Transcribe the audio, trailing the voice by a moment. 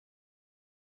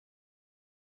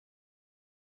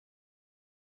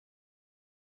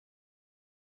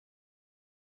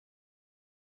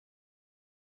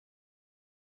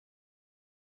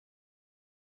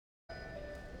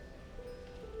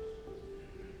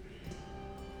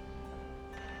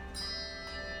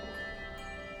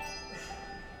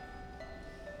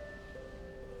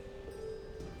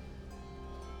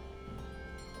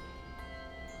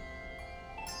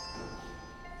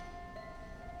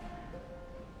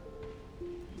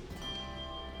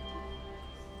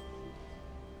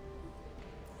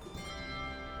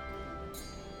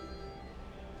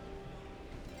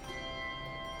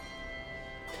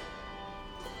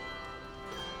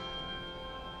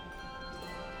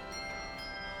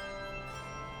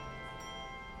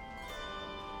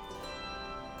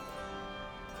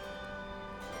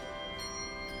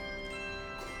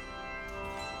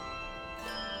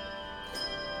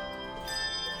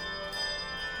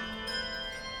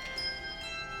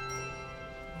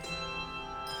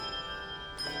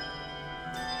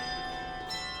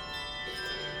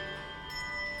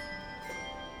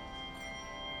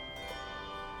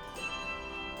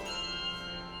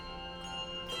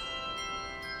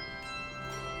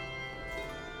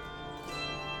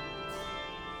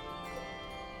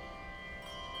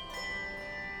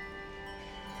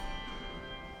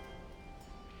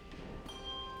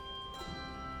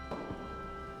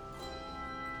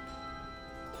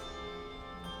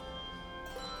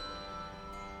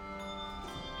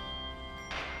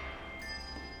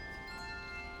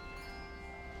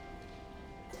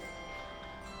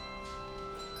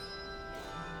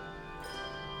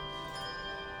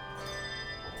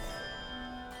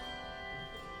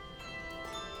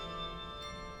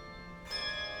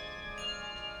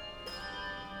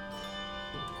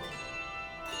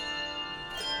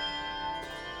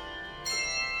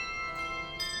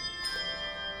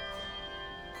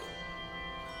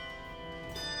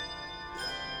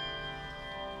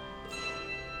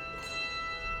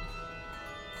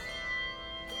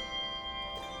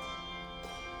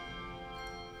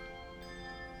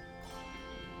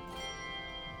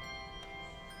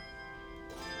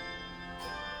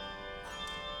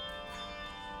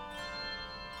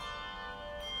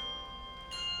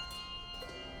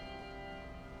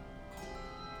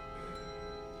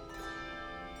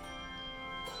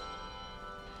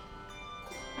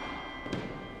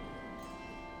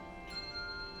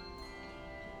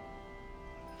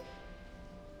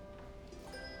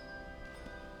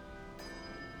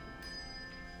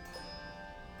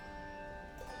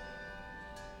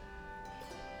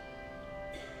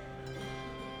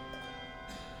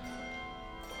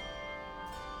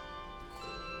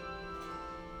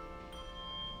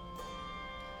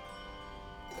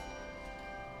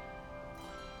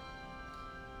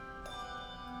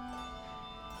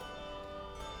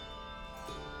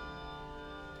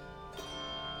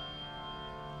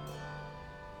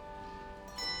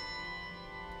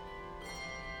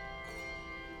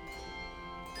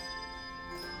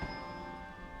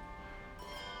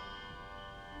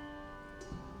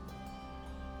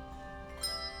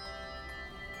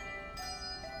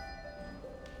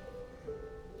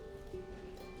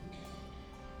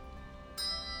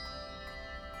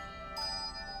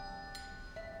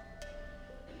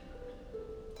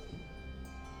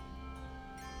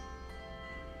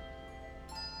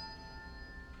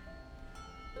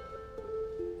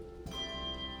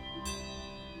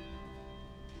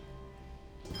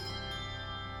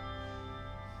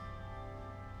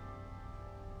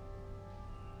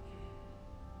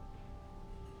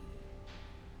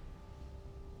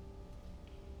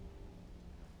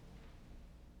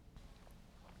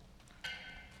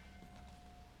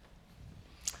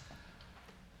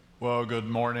Well, good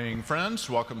morning, friends.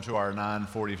 Welcome to our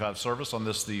 9:45 service on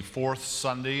this, the fourth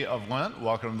Sunday of Lent.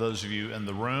 Welcome to those of you in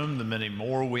the room, the many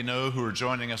more we know who are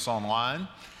joining us online.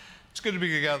 It's good to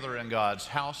be together in God's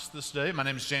house this day. My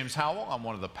name is James Howell. I'm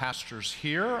one of the pastors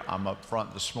here. I'm up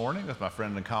front this morning with my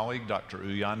friend and colleague, Dr.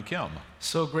 Uyan Kim.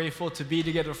 So grateful to be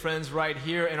together, friends, right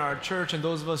here in our church and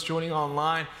those of us joining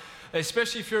online.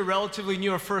 Especially if you're a relatively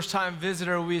new or first-time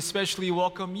visitor, we especially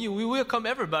welcome you. We welcome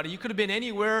everybody. You could have been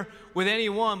anywhere with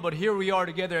anyone, but here we are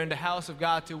together in the house of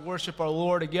God to worship our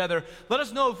Lord together. Let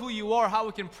us know who you are, how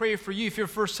we can pray for you. If you're a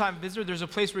first-time visitor, there's a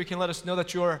place where you can let us know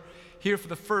that you're here for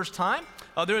the first time.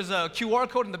 There's a QR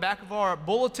code in the back of our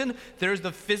bulletin. There's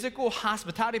the physical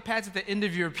hospitality pads at the end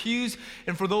of your pews.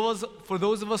 And for those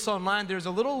of us online, there's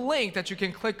a little link that you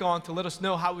can click on to let us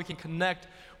know how we can connect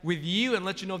with you and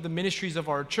let you know of the ministries of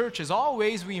our church. As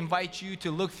always, we invite you to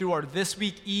look through our This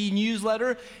Week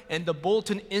e-newsletter and the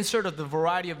bulletin insert of the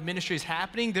variety of ministries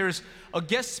happening. There's a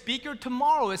guest speaker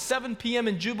tomorrow at 7 p.m.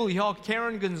 in Jubilee Hall,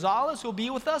 Karen Gonzalez, who will be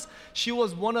with us. She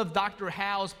was one of Dr.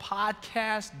 Howe's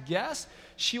podcast guests.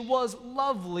 She was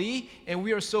lovely, and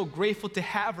we are so grateful to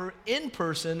have her in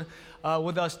person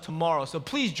with us tomorrow. So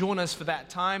please join us for that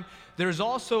time. There's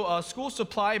also a school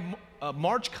supply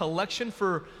March collection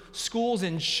for schools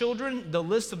and children. The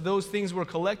list of those things we're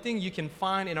collecting you can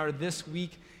find in our This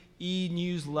Week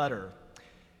e-newsletter.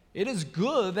 It is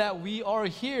good that we are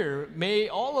here. May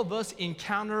all of us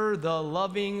encounter the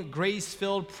loving,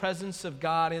 grace-filled presence of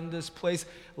God in this place.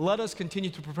 Let us continue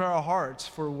to prepare our hearts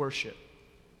for worship.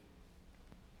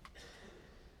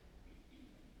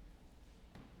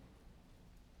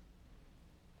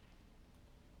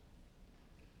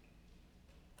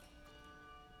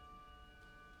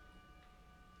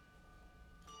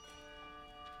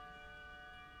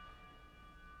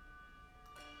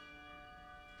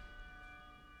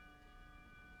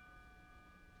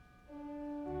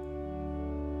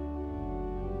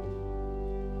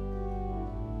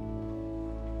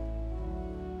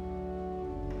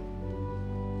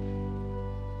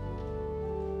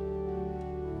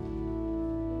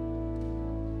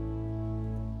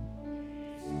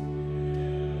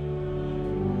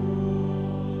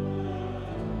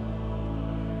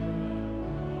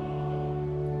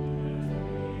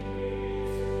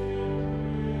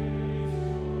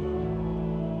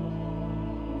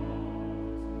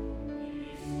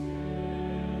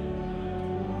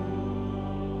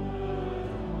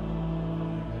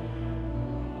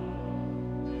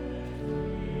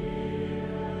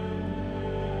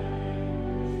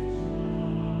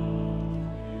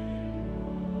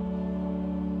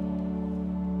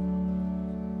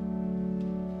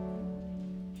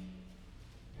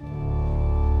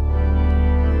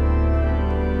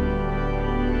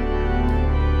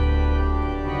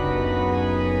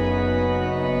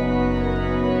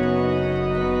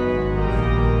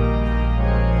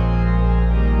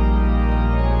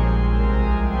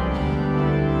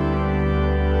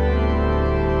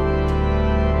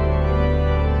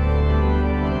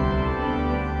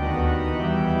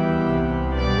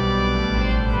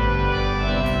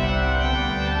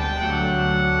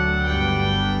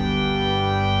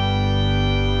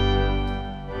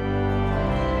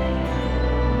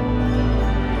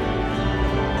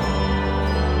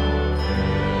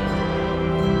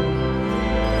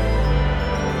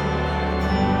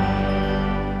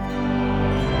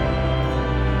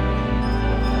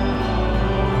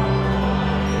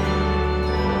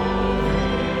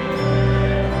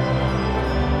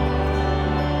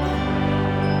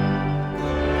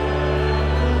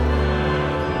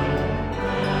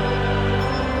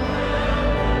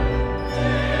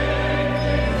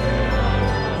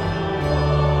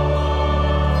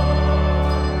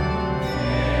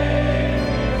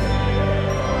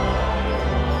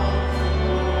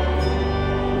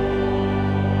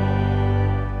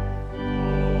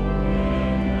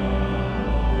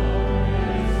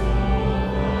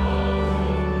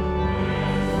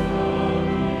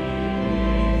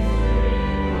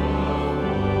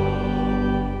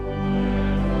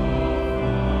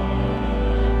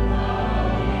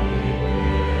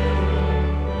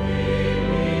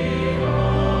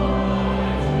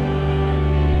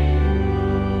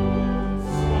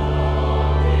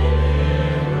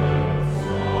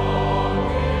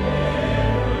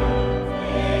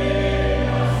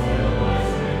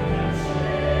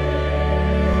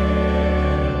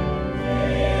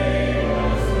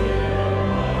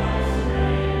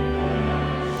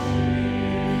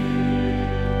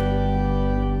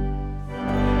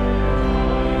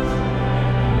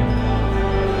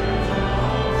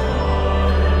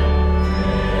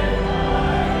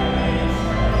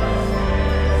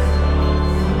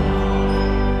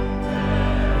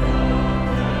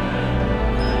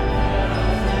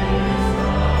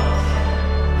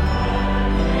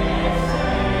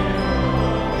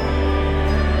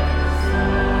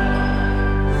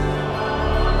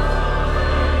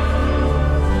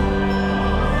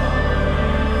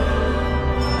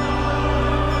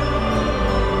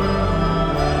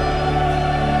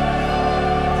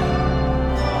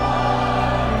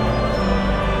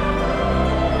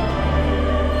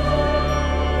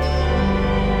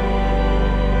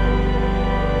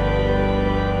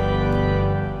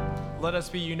 Let us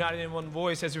be united in one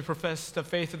voice as we profess the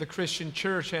faith of the Christian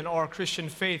church and our Christian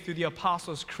faith through the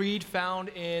Apostles' Creed found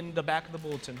in the back of the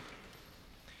bulletin.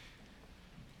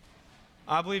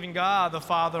 I believe in God, the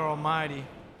Father Almighty,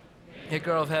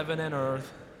 maker of heaven and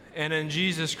earth, and in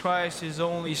Jesus Christ, his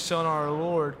only Son, our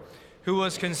Lord, who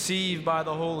was conceived by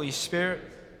the Holy Spirit,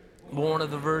 born of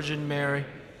the Virgin Mary,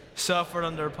 suffered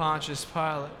under Pontius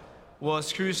Pilate,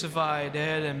 was crucified,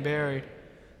 dead, and buried.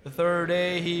 The third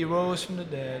day he rose from the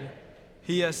dead.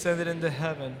 He ascended into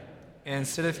heaven, and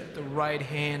sitteth at the right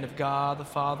hand of God the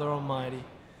Father Almighty.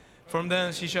 From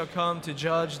thence he shall come to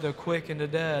judge the quick and the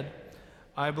dead.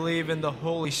 I believe in the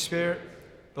Holy Spirit,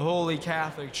 the Holy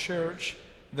Catholic Church,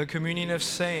 the communion of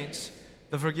saints,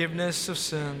 the forgiveness of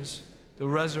sins, the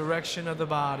resurrection of the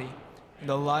body, and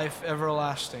the life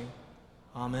everlasting.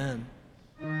 Amen.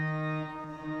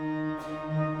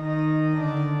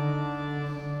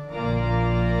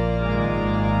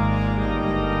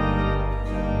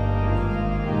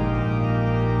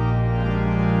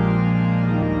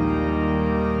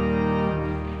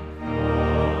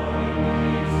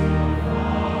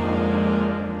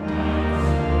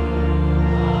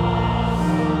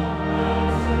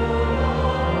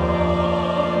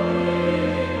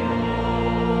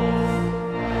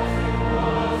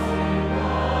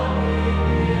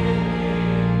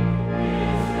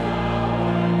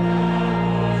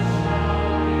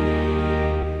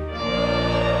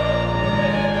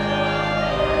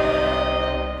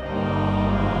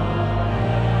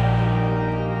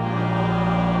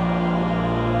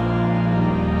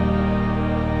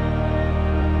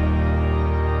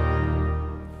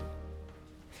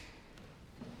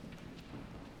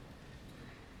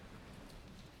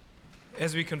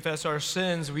 As we confess our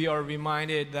sins, we are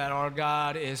reminded that our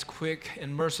God is quick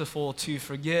and merciful to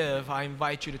forgive. I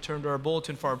invite you to turn to our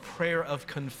bulletin for our prayer of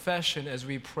confession as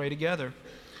we pray together.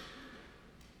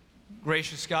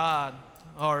 Gracious God,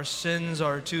 our sins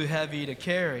are too heavy to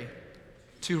carry,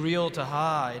 too real to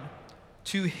hide,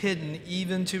 too hidden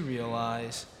even to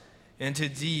realize, and too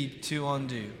deep to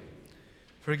undo.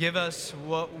 Forgive us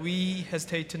what we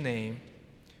hesitate to name,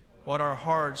 what our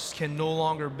hearts can no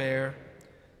longer bear.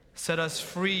 Set us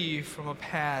free from a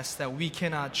past that we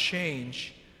cannot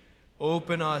change.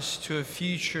 Open us to a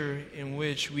future in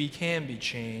which we can be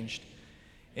changed.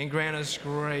 And grant us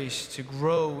grace to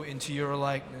grow into your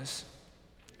likeness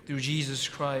through Jesus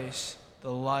Christ, the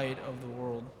light of the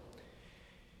world.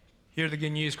 Hear the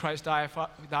good news. Christ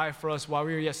died for us while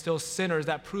we were yet still sinners.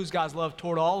 That proves God's love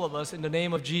toward all of us. In the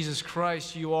name of Jesus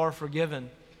Christ, you are forgiven.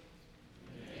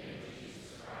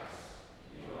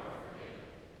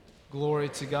 Glory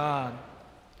to God.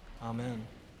 Amen.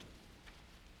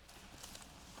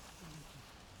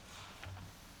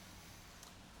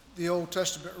 The Old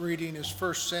Testament reading is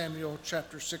 1 Samuel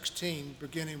chapter 16,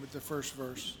 beginning with the first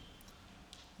verse.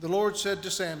 The Lord said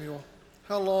to Samuel,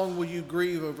 "How long will you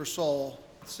grieve over Saul,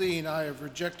 seeing I have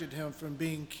rejected him from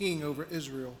being king over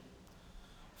Israel?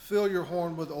 Fill your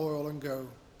horn with oil and go.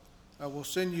 I will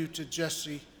send you to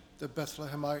Jesse the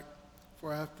Bethlehemite,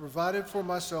 for I have provided for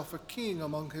myself a king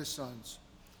among his sons."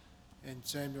 And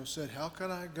Samuel said, "How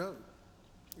can I go?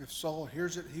 If Saul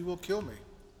hears it, he will kill me."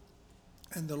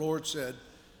 And the Lord said,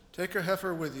 "Take a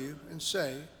heifer with you and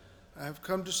say, I have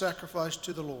come to sacrifice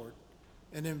to the Lord,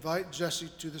 and invite Jesse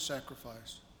to the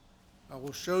sacrifice. I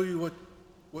will show you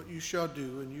what you shall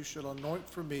do, and you shall anoint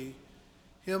for me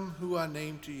him who I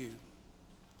name to you."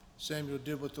 Samuel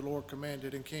did what the Lord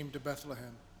commanded and came to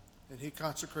Bethlehem, and he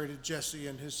consecrated Jesse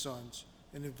and his sons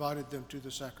and invited them to the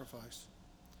sacrifice.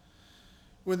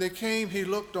 When they came, he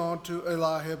looked on to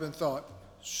Eliab and thought,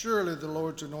 "Surely the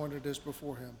Lord's anointed is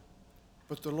before him."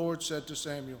 But the Lord said to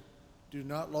Samuel, "Do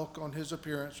not look on his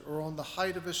appearance or on the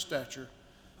height of his stature,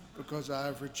 because I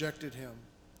have rejected him.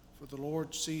 For the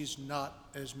Lord sees not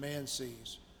as man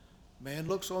sees. Man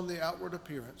looks on the outward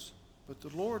appearance, but the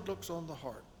Lord looks on the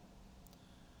heart."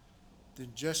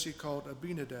 Then Jesse called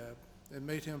Abinadab and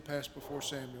made him pass before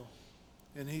Samuel.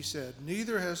 And he said,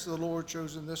 "Neither has the Lord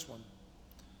chosen this one."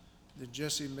 Then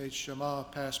Jesse made Shammah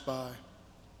pass by.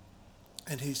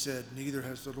 And he said, "Neither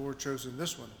has the Lord chosen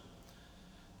this one."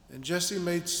 And Jesse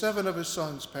made 7 of his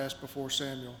sons pass before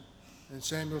Samuel. And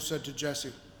Samuel said to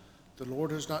Jesse, "The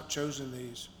Lord has not chosen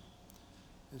these."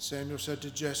 And Samuel said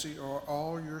to Jesse, "Are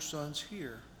all your sons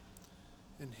here?"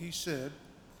 And he said,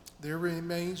 "There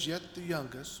remains yet the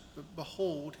youngest, but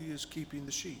behold, he is keeping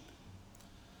the sheep."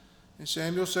 And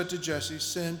Samuel said to Jesse,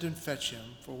 "Send and fetch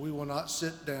him, for we will not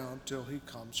sit down till he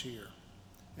comes here."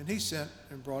 And he sent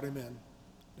and brought him in.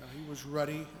 Now he was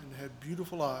ruddy and had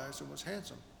beautiful eyes and was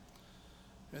handsome.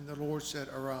 And the Lord said,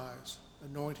 "Arise,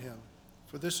 anoint him,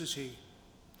 for this is he."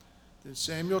 Then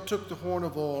Samuel took the horn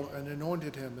of oil and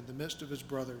anointed him in the midst of his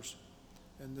brothers.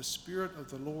 And the Spirit of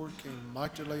the Lord came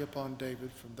mightily upon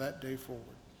David from that day forward.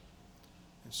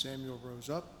 And Samuel rose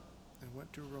up and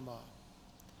went to Ramah.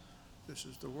 This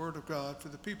is the word of God for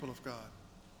the people of God.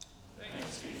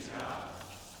 Thanks be to God.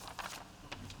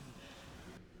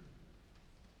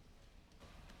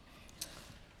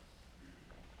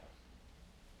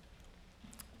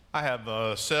 I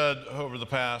have said over the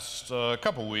past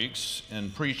couple weeks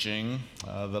in preaching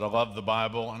that I love the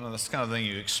Bible. I know that's the kind of thing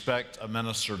you expect a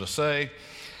minister to say.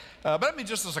 But I mean,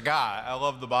 just as a guy, I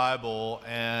love the Bible,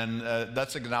 and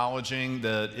that's acknowledging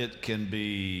that it can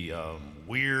be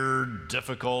weird,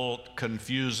 difficult,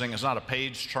 confusing. It's not a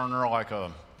page turner like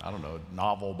a, I don't know,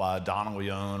 novel by Donna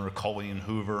Leon or Colleen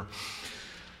Hoover.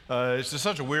 It's just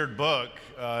such a weird book,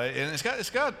 and it's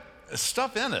got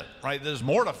stuff in it, right, that is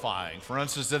mortifying. For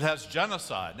instance, it has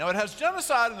genocide. Now, it has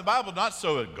genocide in the Bible, not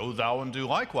so it go thou and do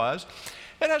likewise.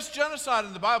 It has genocide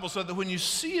in the Bible so that when you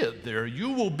see it there, you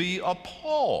will be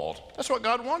appalled. That's what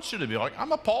God wants you to be like.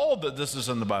 I'm appalled that this is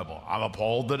in the Bible. I'm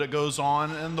appalled that it goes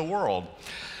on in the world.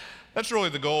 That's really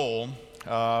the goal. What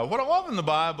I love in the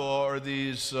Bible are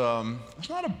these, it's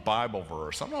not a Bible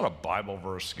verse. I'm not a Bible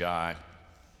verse guy.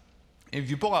 If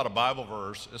you pull out a Bible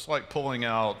verse, it's like pulling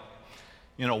out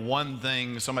one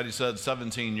thing somebody said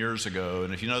 17 years ago,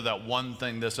 and if you know that one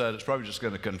thing they said, it's probably just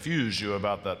going to confuse you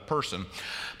about that person.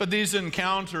 But these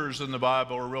encounters in the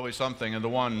Bible are really something, and the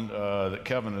one that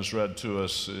Kevin has read to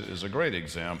us is a great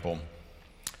example.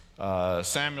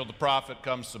 Samuel the prophet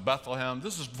comes to Bethlehem.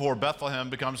 This is before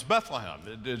Bethlehem becomes Bethlehem.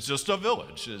 It's just a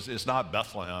village. It's not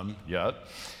Bethlehem yet.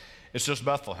 It's just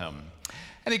Bethlehem.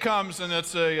 And he comes, and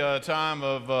it's a time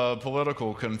of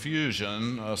political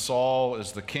confusion. Saul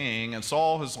is the king, and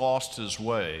Saul has lost his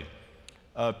way.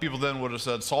 People then would have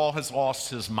said, Saul has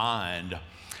lost his mind.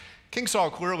 King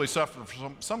Saul clearly suffered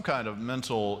from some kind of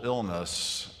mental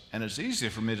illness, and it's easy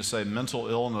for me to say mental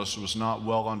illness was not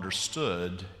well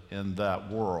understood in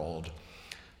that world.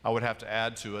 I would have to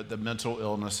add to it that mental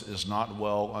illness is not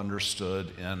well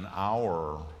understood in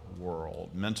our world.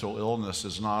 Mental illness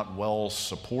is not well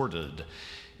supported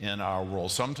in our world.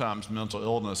 Sometimes mental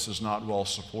illness is not well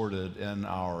supported in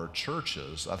our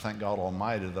churches. I thank God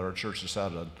Almighty that our church has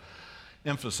had an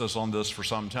emphasis on this for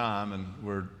some time, and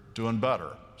we're doing better.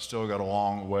 Still got a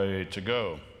long way to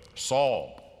go.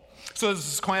 Saul. So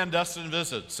this is a clandestine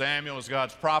visit. Samuel is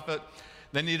God's prophet.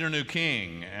 They need a new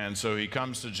king, and so he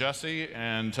comes to Jesse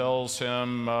and tells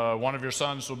him, one of your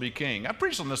sons will be king. I've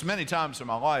preached on this many times in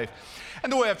my life,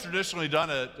 and the way I've traditionally done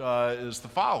it is the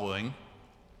following,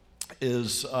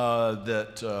 is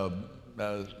that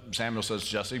Samuel says,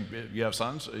 Jesse, you have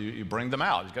sons, you bring them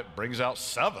out. He brings out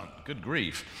 7, good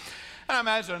grief. And I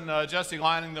imagine Jesse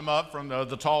lining them up from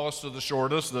the tallest to the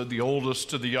shortest, the oldest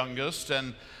to the youngest,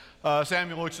 and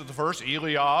Samuel looks at the first,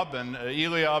 Eliab, and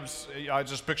Eliab's, I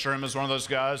just picture him as one of those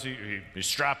guys. He's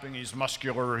strapping, he's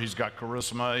muscular, he's got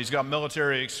charisma, he's got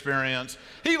military experience.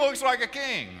 He looks like a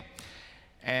king.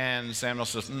 And Samuel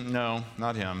says, no,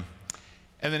 not him.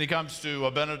 And then he comes to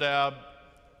Abinadab.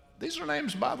 These are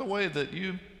names, by the way, that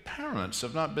you parents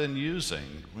have not been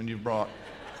using when you brought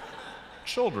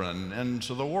children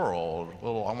into the world. I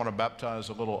want to baptize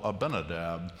a little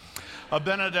Abinadab.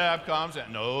 Abinadab comes,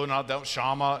 and no, not that,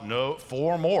 Shammah, no,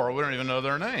 4 more. We don't even know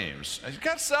their names. He's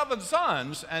got 7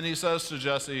 sons, and he says to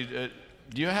Jesse,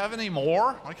 do you have any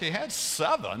more? Like he had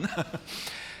 7.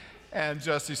 And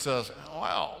Jesse says,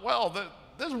 well,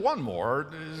 there's one more.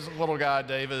 There's a little guy,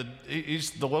 David.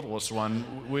 He's the littlest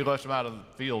one. We left him out of the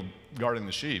field guarding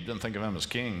the sheep. Didn't think of him as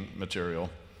king material.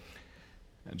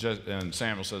 And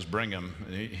Samuel says, bring him.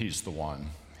 He's the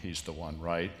one. He's the one,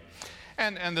 right?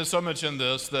 And there's so much in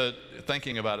this that,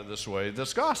 thinking about it this way,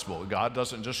 this gospel. God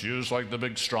doesn't just use like the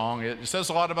big strong. It says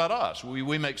a lot about us.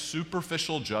 We make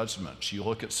superficial judgments. You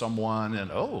look at someone and,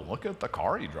 oh, look at the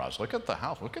car he drives. Look at the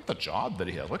house. Look at the job that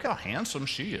he has. Look how handsome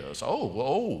she is.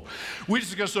 Oh. We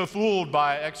just get so fooled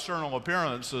by external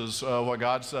appearances. What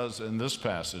God says in this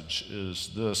passage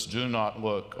is this: do not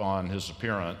look on his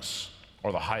appearance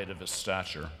or the height of his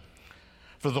stature.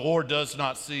 For the Lord does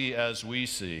not see as we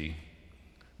see.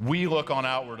 We look on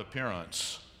outward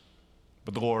appearance,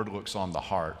 but the Lord looks on the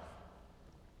heart.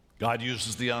 God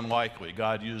uses the unlikely.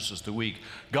 God uses the weak.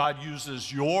 God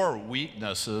uses your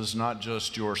weaknesses, not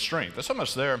just your strength. There's so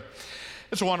much there.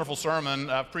 It's a wonderful sermon.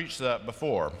 I've preached that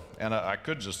before, and I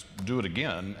could just do it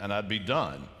again, and I'd be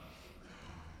done.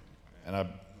 And I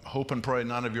hope and pray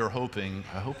none of you are hoping,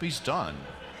 I hope he's done.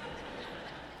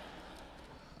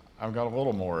 I've got a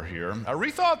little more here. I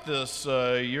rethought this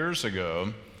years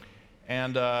ago.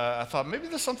 And I thought maybe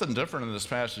there's something different in this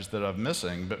passage that I'm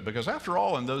missing, but because after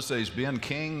all, in those days, being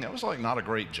king, that was like not a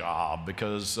great job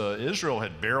because Israel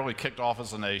had barely kicked off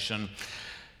as a nation.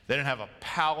 They didn't have a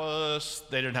palace,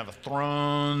 they didn't have a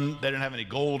throne, they didn't have any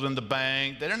gold in the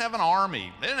bank, they didn't have an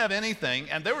army, they didn't have anything,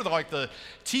 and they were like the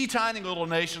teeny-tiny little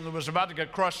nation that was about to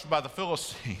get crushed by the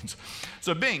Philistines.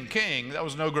 So being king, that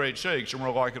was no great shakes. You're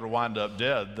more likely to wind up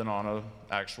dead than on an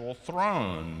actual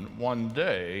throne one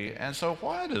day. And so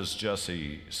why does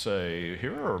Jesse say,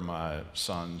 here are my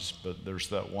sons, but there's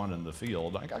that one in the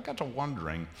field? I got to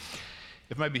wondering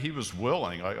if maybe he was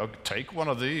willing, like, take one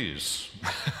of these.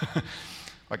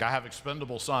 Like, I have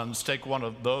expendable sons, take one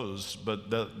of those, but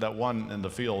that one in the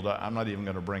field, I'm not even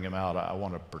going to bring him out. I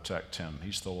want to protect him.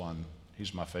 He's the one,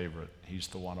 he's my favorite. He's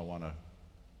the one I want to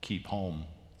keep home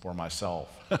for myself.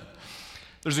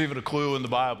 There's even a clue in the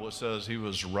Bible. It says he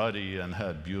was ruddy and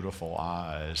had beautiful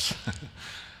eyes.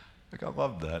 Like, I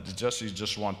love that. Does Jesse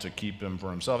just want to keep him for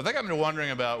himself? I think I'm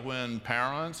wondering about when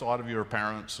parents, a lot of you are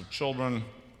parents of children,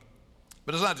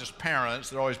 but it's not just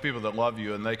parents. There are always people that love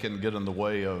you, and they can get in the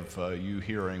way of you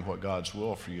hearing what God's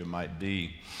will for you might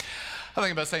be. I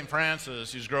think about St.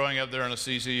 Francis. He's growing up there in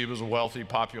Assisi. He was a wealthy,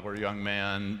 popular young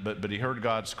man, but he heard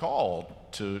God's call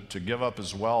to give up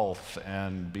his wealth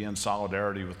and be in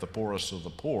solidarity with the poorest of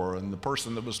the poor. And the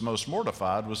person that was most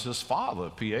mortified was his father,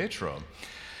 Pietro.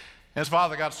 His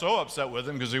father got so upset with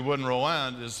him because he wouldn't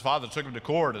relent. His father took him to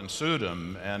court and sued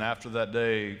him. And after that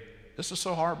day, this is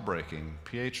so heartbreaking.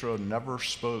 Pietro never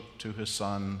spoke to his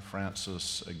son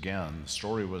Francis again. The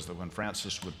story was that when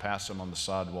Francis would pass him on the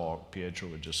sidewalk, Pietro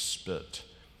would just spit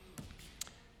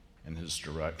in his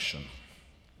direction.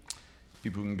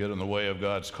 People can get in the way of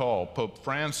God's call. Pope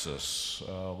Francis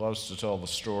loves to tell the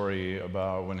story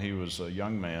about when he was a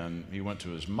young man, he went to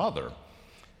his mother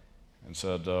and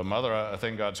said, Mother, I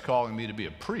think God's calling me to be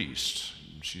a priest.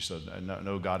 She said,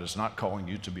 no, God is not calling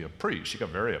you to be a priest. She got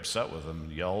very upset with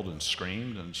him, yelled and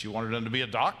screamed, and she wanted him to be a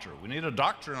doctor. We need a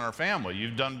doctor in our family.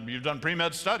 You've done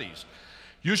pre-med studies.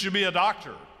 You should be a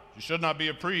doctor. You should not be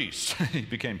a priest. He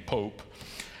became Pope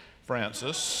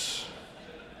Francis.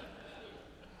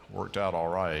 Worked out all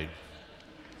right.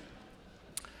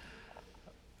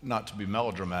 Not to be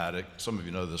melodramatic, some of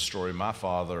you know this story. My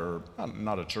father,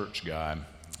 not a church guy,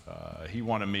 he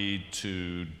wanted me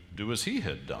to do as he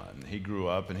had done. He grew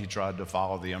up and he tried to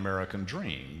follow the American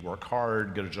dream. Work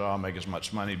hard, get a job, make as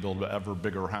much money, build an ever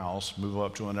bigger house, move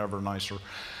up to an ever nicer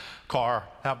car,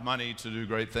 have money to do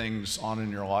great things on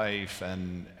in your life.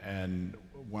 And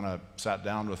when I sat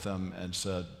down with him and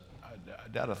said,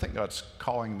 Dad, I think God's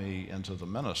calling me into the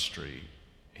ministry,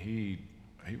 he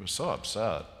was so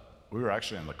upset. We were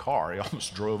actually in the car. He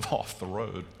almost drove off the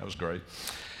road. That was great.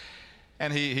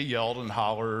 And he yelled and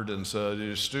hollered and said,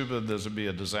 you're stupid, this would be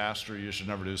a disaster, you should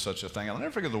never do such a thing. I'll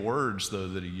never forget the words, though,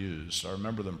 that he used. I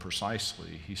remember them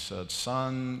precisely. He said,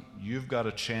 son, you've got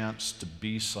a chance to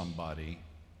be somebody.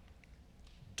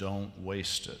 Don't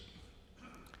waste it.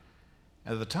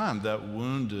 At the time, that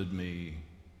wounded me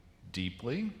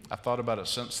deeply. I've thought about it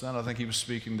since then. I think he was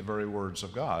speaking the very words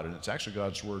of God, and it's actually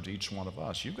God's word to each one of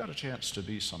us. You've got a chance to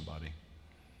be somebody.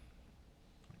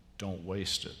 Don't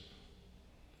waste it.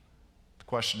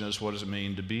 The question is, what does it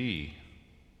mean to be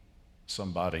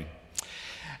somebody?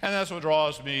 And that's what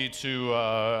draws me to,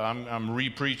 I'm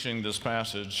re-preaching this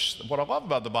passage. What I love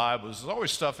about the Bible is there's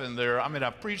always stuff in there. I mean,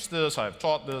 I've preached this, I've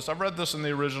taught this, I've read this in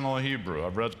the original Hebrew,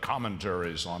 I've read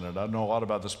commentaries on it. I know a lot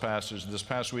about this passage. This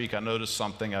past week, I noticed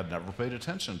something I'd never paid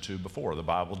attention to before. The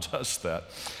Bible does that.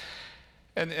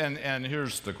 And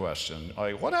here's the question.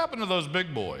 Like, what happened to those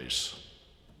big boys?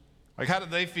 Like, how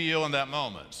did they feel in that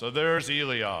moment? So there's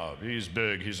Eliab. He's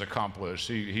big, he's accomplished.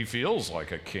 He feels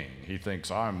like a king. He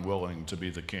thinks, I'm willing to be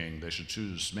the king. They should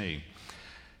choose me.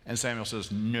 And Samuel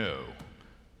says, no.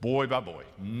 Boy by boy,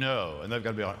 no. And they've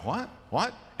got to be like, what?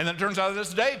 What? And then it turns out that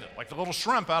it's David, like the little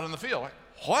shrimp out in the field. Like,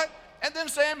 what? And then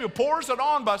Samuel pours it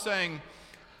on by saying,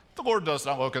 the Lord does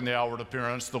not look on the outward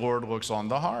appearance. The Lord looks on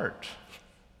the heart.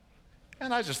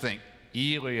 And I just think,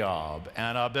 Eliab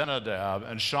and Abinadab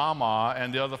and Shammah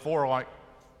and the other four are like,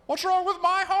 what's wrong with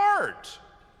my heart?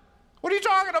 What are you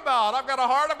talking about? I've got a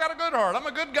heart, I've got a good heart, I'm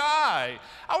a good guy.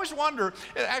 I always wonder,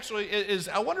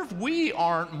 I wonder if we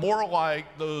aren't more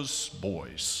like those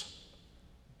boys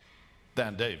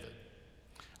than David.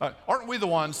 Aren't we the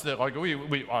ones that, like,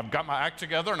 I've got my act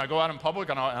together and I go out in public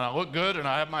and I look good and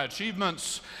I have my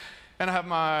achievements and I have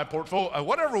my portfolio,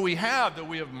 whatever we have that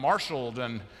we have marshaled,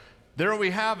 and there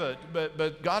we have it.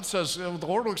 But God says, the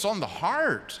Lord looks on the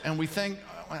heart, and we think,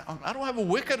 I don't have a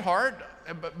wicked heart.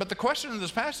 But the question in this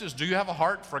passage is, do you have a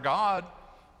heart for God?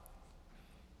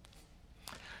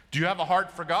 Do you have a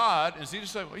heart for God? And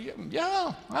Jesus said, well,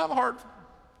 yeah, I have a heart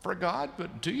for God,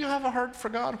 but do you have a heart for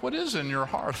God? What is in your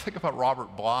heart? Think about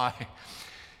Robert Bly,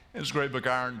 his great book,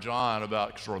 Iron John,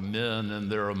 about sort of men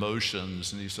and their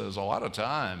emotions. And he says a lot of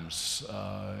times,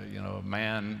 a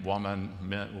man, woman,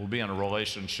 men will be in a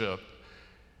relationship,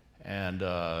 and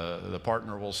the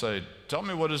partner will say, tell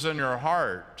me what is in your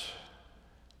heart.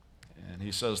 And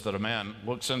he says that a man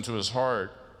looks into his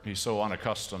heart. He's so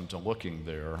unaccustomed to looking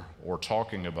there or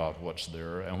talking about what's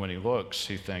there. And when he looks,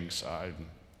 he thinks, I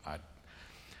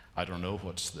don't know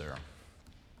what's there.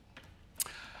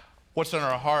 What's in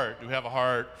our heart? Do we have a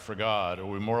heart for God? Are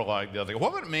we more like the other?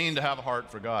 What would it mean to have a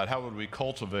heart for God? How would we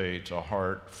cultivate a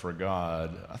heart for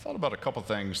God? I thought about a couple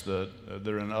things that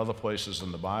are in other places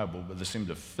in the Bible, but they seem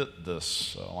to fit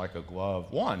this like a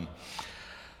glove. One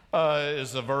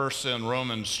is the verse in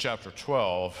Romans chapter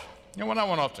 12. When I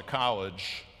went off to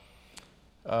college,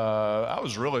 I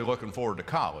was really looking forward to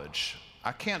college.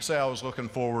 I can't say I was looking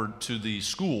forward to the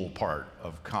school part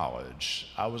of college.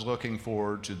 I was looking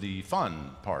forward to the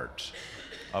fun part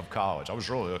of college. I was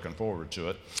really looking forward to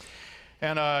it.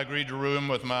 And I agreed to room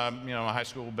with my high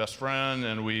school best friend,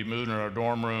 and we moved in our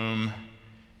dorm room.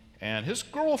 And his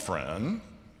girlfriend,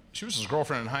 she was his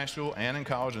girlfriend in high school and in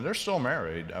college, and they're still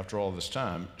married after all this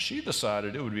time. She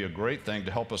decided it would be a great thing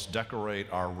to help us decorate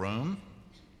our room.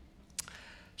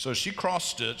 So she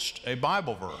cross-stitched a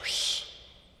Bible verse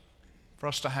for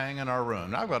us to hang in our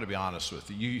room. Now, I've got to be honest with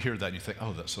you. You hear that and you think,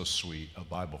 oh, that's so sweet, a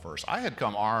Bible verse. I had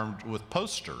come armed with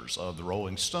posters of the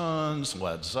Rolling Stones,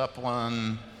 Led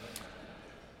Zeppelin,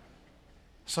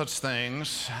 such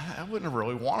things. I wouldn't have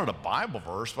really wanted a Bible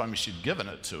verse, but she'd given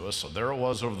it to us, so there it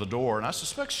was over the door. And I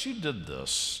suspect she did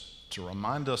this to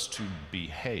remind us to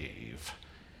behave.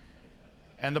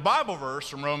 And the Bible verse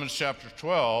from Romans chapter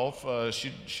 12,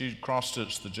 she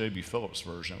cross-stitched the J.B. Phillips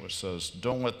version, which says,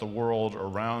 don't let the world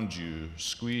around you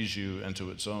squeeze you into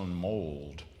its own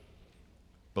mold,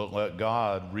 but let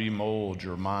God remold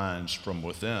your minds from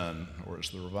within, or as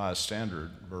the Revised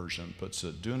Standard Version puts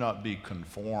it, do not be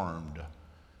conformed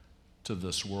to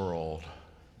this world,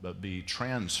 but be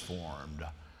transformed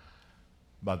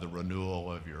by the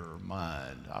renewal of your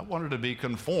mind. I wanted to be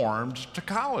conformed to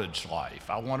college life.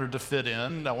 I wanted to fit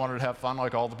in. I wanted to have fun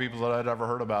like all the people that I'd ever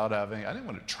heard about having. I didn't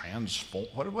want to transform.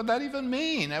 What would that even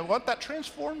mean? And what that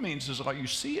transform means is like you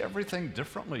see everything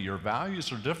differently. Your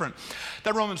values are different.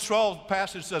 That Romans 12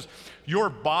 passage says,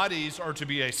 your bodies are to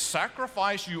be a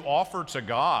sacrifice you offer to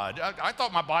God. I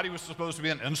thought my body was supposed to be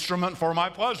an instrument for my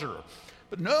pleasure.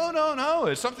 But no.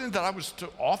 It's something that I was to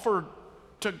offer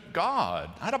to God.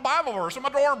 I had a Bible verse in my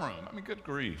dorm room. Good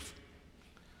grief.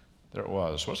 There it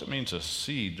was. What does it mean to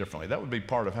see differently? That would be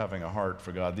part of having a heart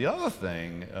for God. The other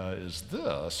thing is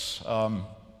this. I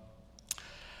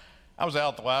was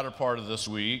out the latter part of this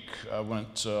week. I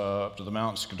went up to the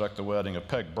mountains to conduct the wedding of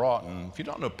Peg Broughton. If you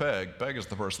don't know Peg, Peg is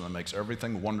the person that makes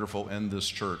everything wonderful in this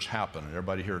church happen. And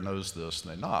everybody here knows this,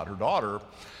 and they nod. Her daughter,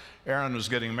 Erin, was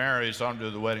getting married, so I'm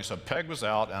doing the wedding. So Peg was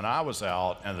out, and I was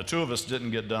out, and the two of us didn't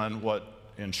get done what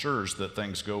ensures that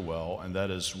things go well, and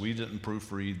that is we didn't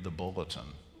proofread the bulletin,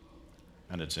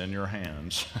 and it's in your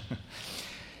hands.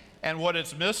 And what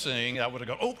it's missing, I would have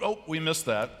gone, oh, we missed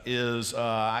that, is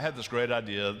I had this great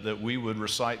idea that we would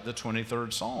recite the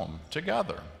 23rd Psalm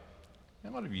together.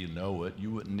 And a lot of you know it. You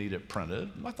wouldn't need it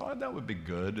printed. And I thought that would be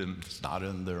good, and it's not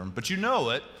in there. But you know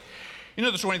it. You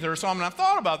know the 23rd Psalm, and I've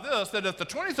thought about this, that if the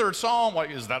 23rd Psalm,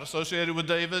 is that associated with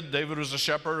David? David was a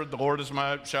shepherd. The Lord is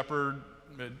my shepherd.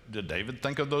 Did David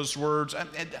think of those words? And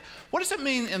what does it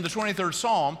mean in the 23rd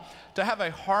Psalm to have a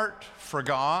heart for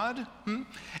God?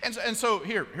 And so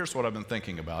here's what I've been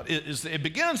thinking about. It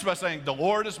begins by saying, the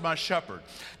Lord is my shepherd.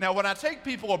 Now, when I take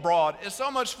people abroad, it's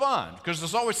so much fun because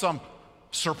there's always some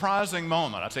surprising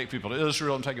moment. I take people to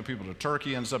Israel and taking people to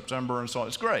Turkey in September and so on.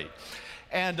 It's great.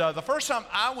 And the first time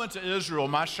I went to Israel,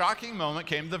 my shocking moment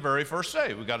came the very first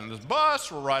day. We got in this bus,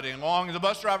 we're riding along, and the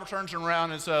bus driver turns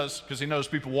around and says, because he knows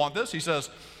people want this, he says,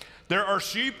 there are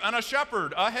sheep and a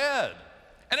shepherd ahead.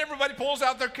 And everybody pulls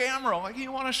out their camera, like,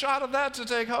 you want a shot of that to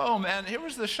take home? And here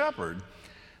was the shepherd.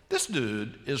 This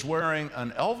dude is wearing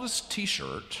an Elvis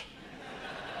t-shirt,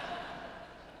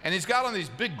 and he's got on these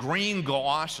big green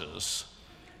galoshes,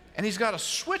 and he's got a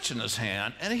switch in his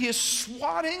hand, and he is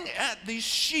swatting at these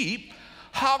sheep,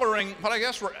 hollering what I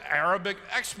guess were Arabic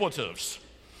expletives.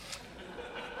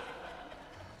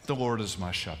 The Lord is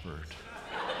my shepherd.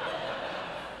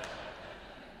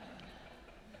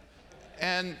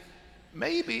 And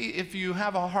maybe if you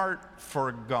have a heart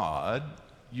for God,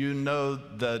 you know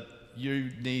that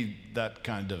you need that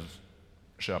kind of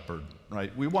shepherd,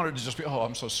 right? We wanted to just be, oh,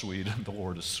 I'm so sweet, and the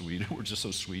Lord is sweet, we're just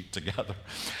so sweet together.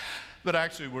 but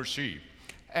actually we're sheep.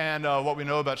 And what we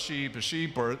know about sheep is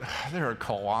they're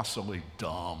colossally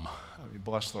dumb. I mean,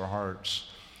 bless their hearts.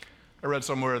 I read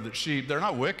somewhere that sheep, they're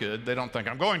not wicked. They don't think,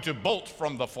 I'm going to bolt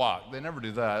from the flock. They never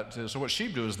do that. So what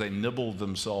sheep do is they nibble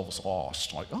themselves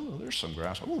lost. Like, oh, there's some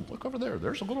grass. Oh, look over there.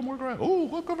 There's a little more grass. Oh,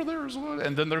 look over there.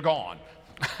 And then they're gone.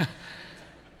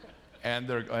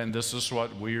 And this is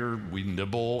what we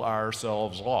nibble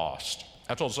ourselves lost.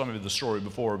 I told some of you the story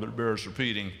before, but it bears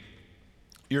repeating.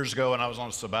 Years ago, when I was on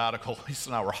a sabbatical, Lisa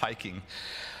and I were hiking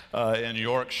in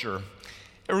Yorkshire.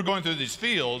 And we're going through these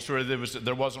fields where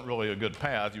there wasn't really a good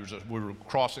path. We were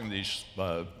crossing these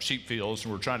sheep fields,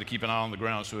 and we're trying to keep an eye on the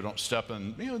ground so we don't step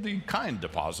in, the kind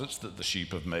deposits that the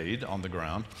sheep have made on the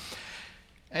ground.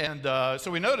 And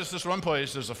so we noticed this one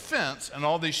place, there's a fence, and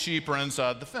all these sheep are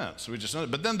inside the fence.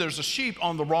 But then there's a sheep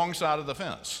on the wrong side of the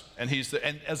fence. And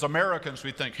as Americans,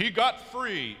 we think, he got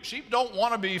free. Sheep don't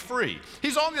want to be free.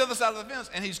 He's on the other side of the fence,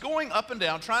 and he's going up and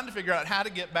down trying to figure out how to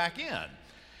get back in.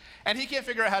 And he can't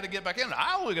figure out how to get back in.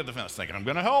 I look at the fence thinking, I'm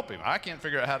going to help him. I can't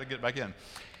figure out how to get back in.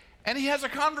 And he has a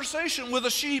conversation with a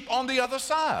sheep on the other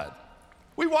side.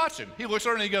 We watch him. He looks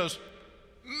over and he goes,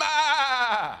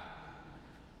 "Ma!"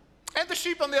 And the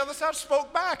sheep on the other side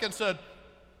spoke back and said,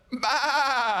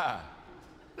 "Ma!"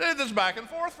 They did this back and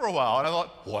forth for a while. And I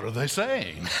thought, what are they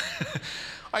saying?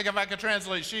 Like if I could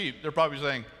translate sheep, they're probably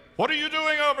saying, "What are you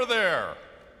doing over there?"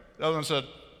 The other one said,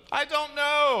 "I don't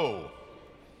know.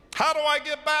 How do I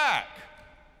get back?"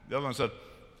 The other one said,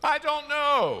 "I don't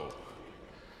know."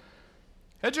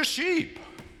 They're just sheep.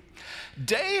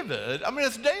 David,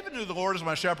 if David knew the Lord is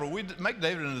my shepherd, we'd make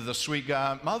David into the sweet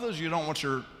guy. Mothers, you don't want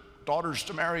your daughters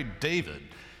to marry David.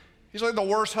 He's like the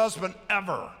worst husband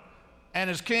ever. And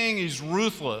as king, he's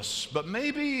ruthless. But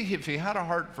maybe if he had a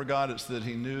heart for God, it's that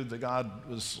he knew that God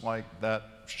was like that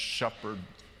shepherd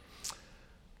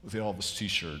with the Elvis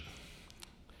t-shirt.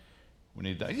 We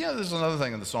need that. Yeah, there's another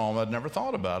thing in the psalm. I'd never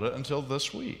thought about it until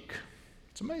this week.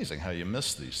 It's amazing how you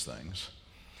miss these things.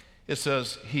 It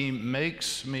says, he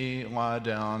makes me lie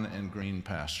down in green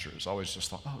pastures. I always just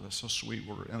thought, oh, that's so sweet.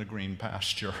 We're in a green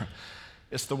pasture.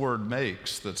 It's the word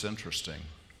makes that's interesting.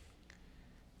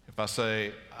 If I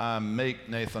say, I make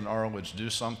Nathan Arledge do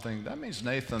something, that means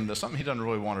Nathan, there's something he doesn't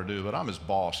really want to do, but I'm his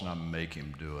boss and I make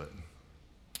him do it.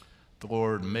 The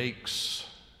Lord makes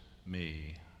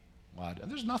me.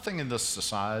 And there's nothing in this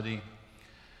society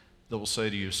that will say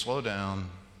to you, slow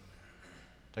down,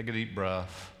 take a deep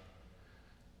breath,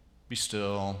 be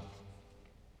still,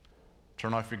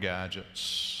 turn off your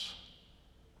gadgets,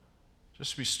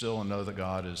 just be still and know that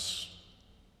God is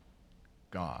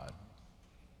God.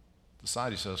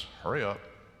 Society says, hurry up,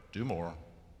 do more,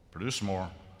 produce more,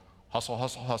 hustle,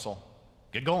 hustle, hustle,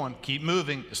 get going, keep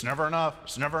moving, it's never enough,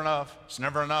 it's never enough, it's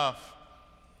never enough.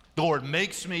 The Lord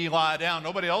makes me lie down.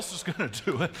 Nobody else is going to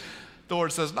do it. The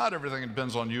Lord says, not everything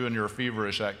depends on you and your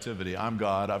feverish activity. I'm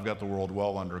God. I've got the world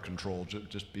well under control.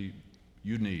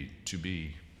 You need to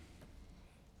be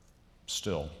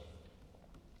still.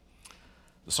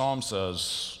 The psalm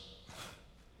says,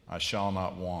 I shall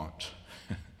not want.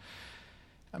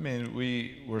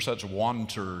 We're such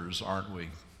wanters, aren't we?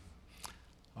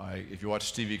 If you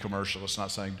watch TV commercial, it's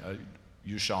not saying,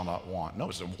 you shall not want. No,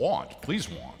 it's a want. Please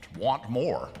want. Want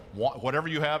more. Whatever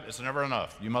you have, it's never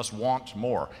enough. You must want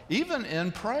more. Even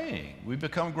in praying, we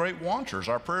become great wanters.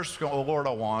 Our prayers go, oh Lord,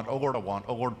 I want. Oh Lord, I want.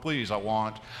 Oh Lord, please, I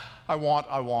want. I want,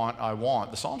 I want, I want.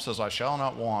 The psalm says, I shall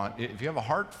not want. If you have a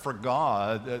heart for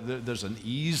God, there's an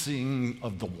easing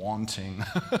of the wanting.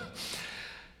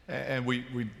 And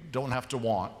we don't have to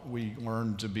want. We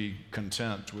learn to be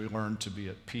content. We learn to be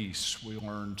at peace. We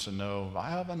learn to know I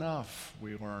have enough.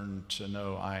 We learn to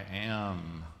know I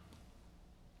am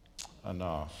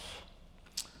enough.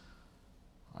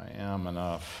 I am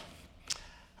enough.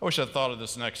 I wish I'd thought of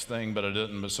this next thing, but I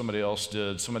didn't, but somebody else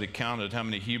did. Somebody counted how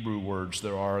many Hebrew words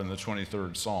there are in the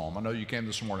 23rd Psalm. I know you came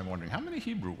this morning wondering, how many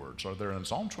Hebrew words are there in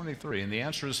Psalm 23? And the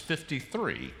answer is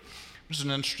 53. Which is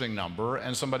an interesting number,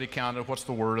 and somebody counted what's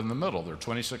the word in the middle. There are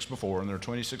 26 before and there are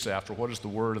 26 after. What is the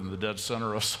word in the dead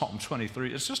center of Psalm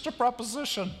 23? It's just a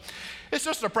preposition. It's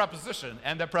just a preposition,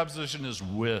 and that preposition is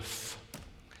with.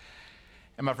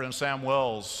 And my friend Sam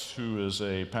Wells, who is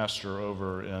a pastor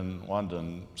over in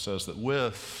London, says that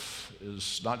with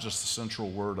is not just the central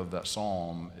word of that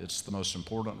psalm, it's the most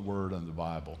important word in the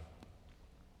Bible.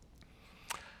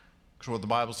 Because what the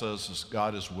Bible says is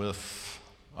God is with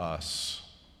us.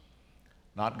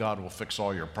 Not God will fix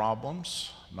all your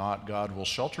problems. Not God will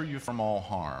shelter you from all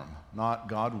harm. Not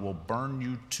God will burn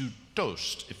you to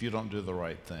toast if you don't do the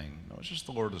right thing. No, it's just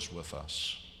the Lord is with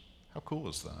us. How cool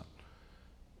is that?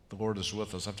 the Lord is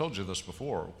with us. I've told you this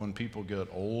before. When people get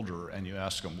older and you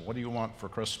ask them, what do you want for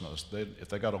Christmas? If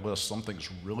they got a list, something's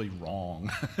really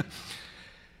wrong.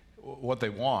 What they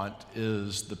want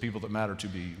is the people that matter to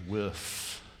be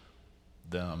with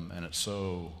them, and it's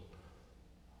so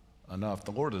enough.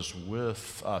 The Lord is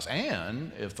with us.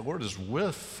 And if the Lord is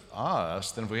with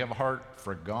us, then if we have a heart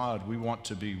for God, we want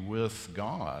to be with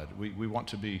God. We want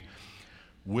to be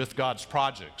with God's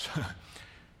projects.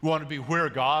 We want to be where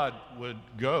God would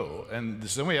go. And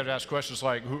then we have to ask questions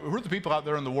like, who are the people out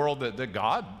there in the world that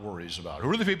God worries about?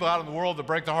 Who are the people out in the world that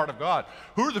break the heart of God?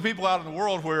 Who are the people out in the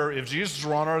world where if Jesus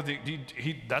were on earth,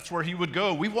 that's where he would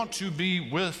go? We want to be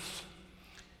with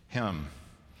him.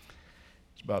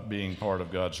 It's about being part of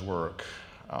God's work.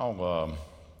 I'll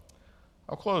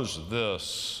close with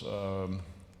this.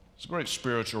 It's a great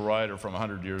spiritual writer from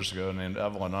 100 years ago named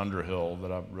Evelyn Underhill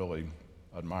that I really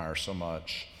admire so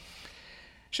much.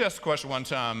 She asked the question one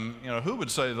time, who would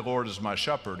say the Lord is my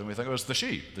shepherd? And we think, it's the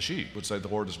sheep. The sheep would say the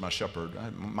Lord is my shepherd.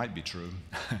 It might be true.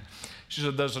 She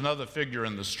said, there's another figure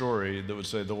in the story that would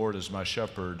say the Lord is my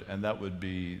shepherd, and that would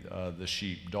be the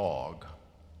sheep dog.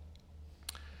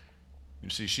 You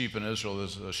see, sheep in Israel,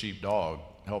 there's a sheep dog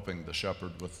helping the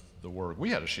shepherd with the work.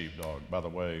 We had a sheep dog, by the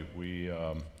way. We,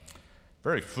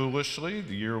 very foolishly,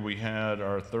 the year we had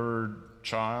our third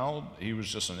child, he was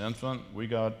just an infant, we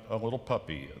got a little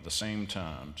puppy at the same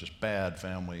time. Just bad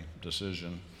family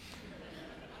decision.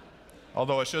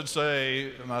 Although I should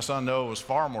say, my son Noah was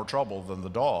far more trouble than the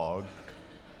dog,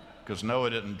 because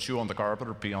Noah didn't chew on the carpet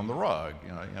or pee on the rug.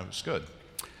 It was good.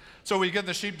 So we get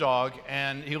the sheepdog,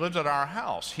 and he lived at our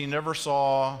house. He never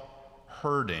saw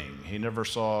herding. He never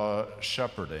saw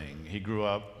shepherding. He grew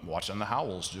up watching the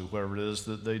Howells do whatever it is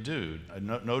that they do.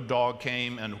 No dog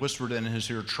came and whispered in his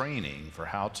ear training for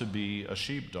how to be a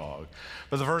sheepdog.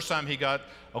 But the first time he got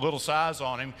a little size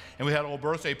on him, and we had a little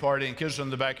birthday party, and kids were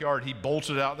in the backyard, he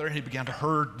bolted out there, and he began to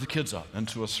herd the kids up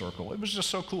into a circle. It was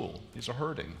just so cool. He's a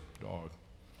herding dog.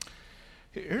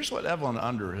 Here's what Evelyn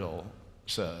Underhill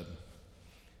said.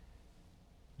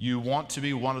 You want to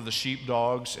be one of the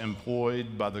sheepdogs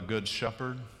employed by the Good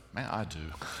Shepherd? Man, I do.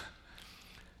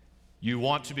 You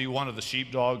want to be one of the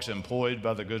sheepdogs employed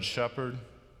by the Good Shepherd?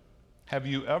 Have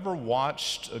you ever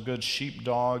watched a good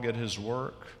sheepdog at his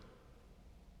work?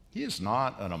 He is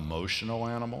not an emotional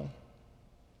animal.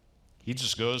 He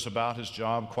just goes about his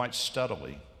job quite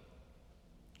steadily.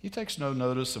 He takes no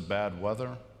notice of bad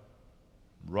weather,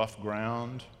 rough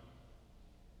ground,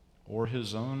 or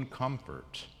his own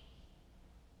comfort.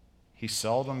 He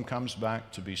seldom comes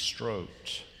back to be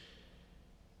stroked,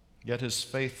 yet his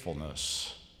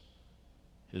faithfulness,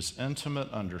 his intimate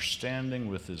understanding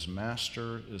with his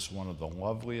master is one of the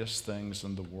loveliest things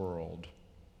in the world.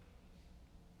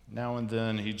 Now and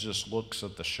then he just looks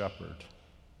at the shepherd,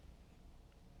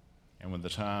 and when the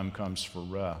time comes for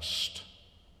rest,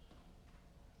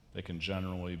 they can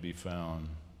generally be found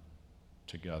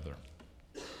together.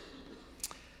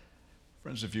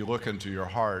 Friends, if you look into your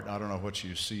heart, I don't know what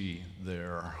you see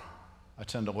there. I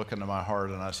tend to look into my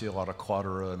heart and I see a lot of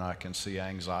clutter, and I can see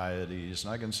anxieties,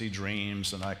 and I can see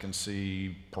dreams, and I can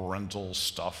see parental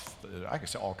stuff. I can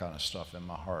see all kind of stuff in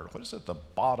my heart. What is at the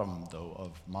bottom, though,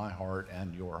 of my heart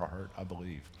and your heart, I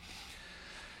believe,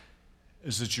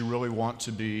 is that you really want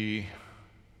to be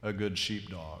a good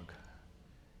sheepdog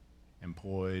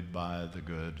employed by the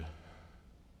Good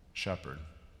Shepherd.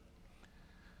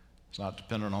 It's not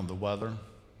dependent on the weather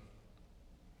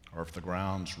or if the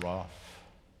ground's rough.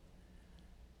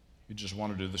 You just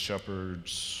want to do the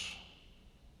shepherd's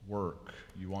work.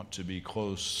 You want to be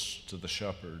close to the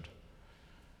shepherd.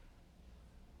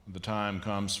 When the time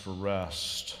comes for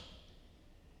rest,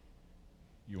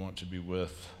 you want to be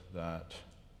with that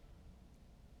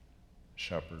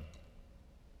shepherd.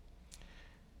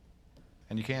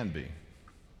 And you can be.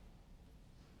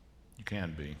 You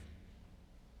can be.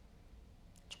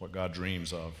 It's what God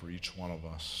dreams of for each one of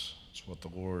us. It's what the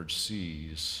Lord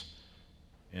sees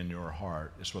in your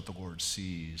heart. It's what the Lord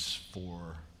sees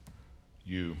for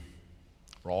you,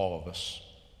 for all of us,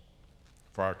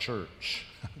 for our church,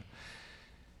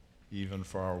 even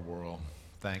for our world.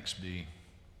 Thanks be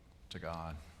to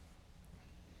God.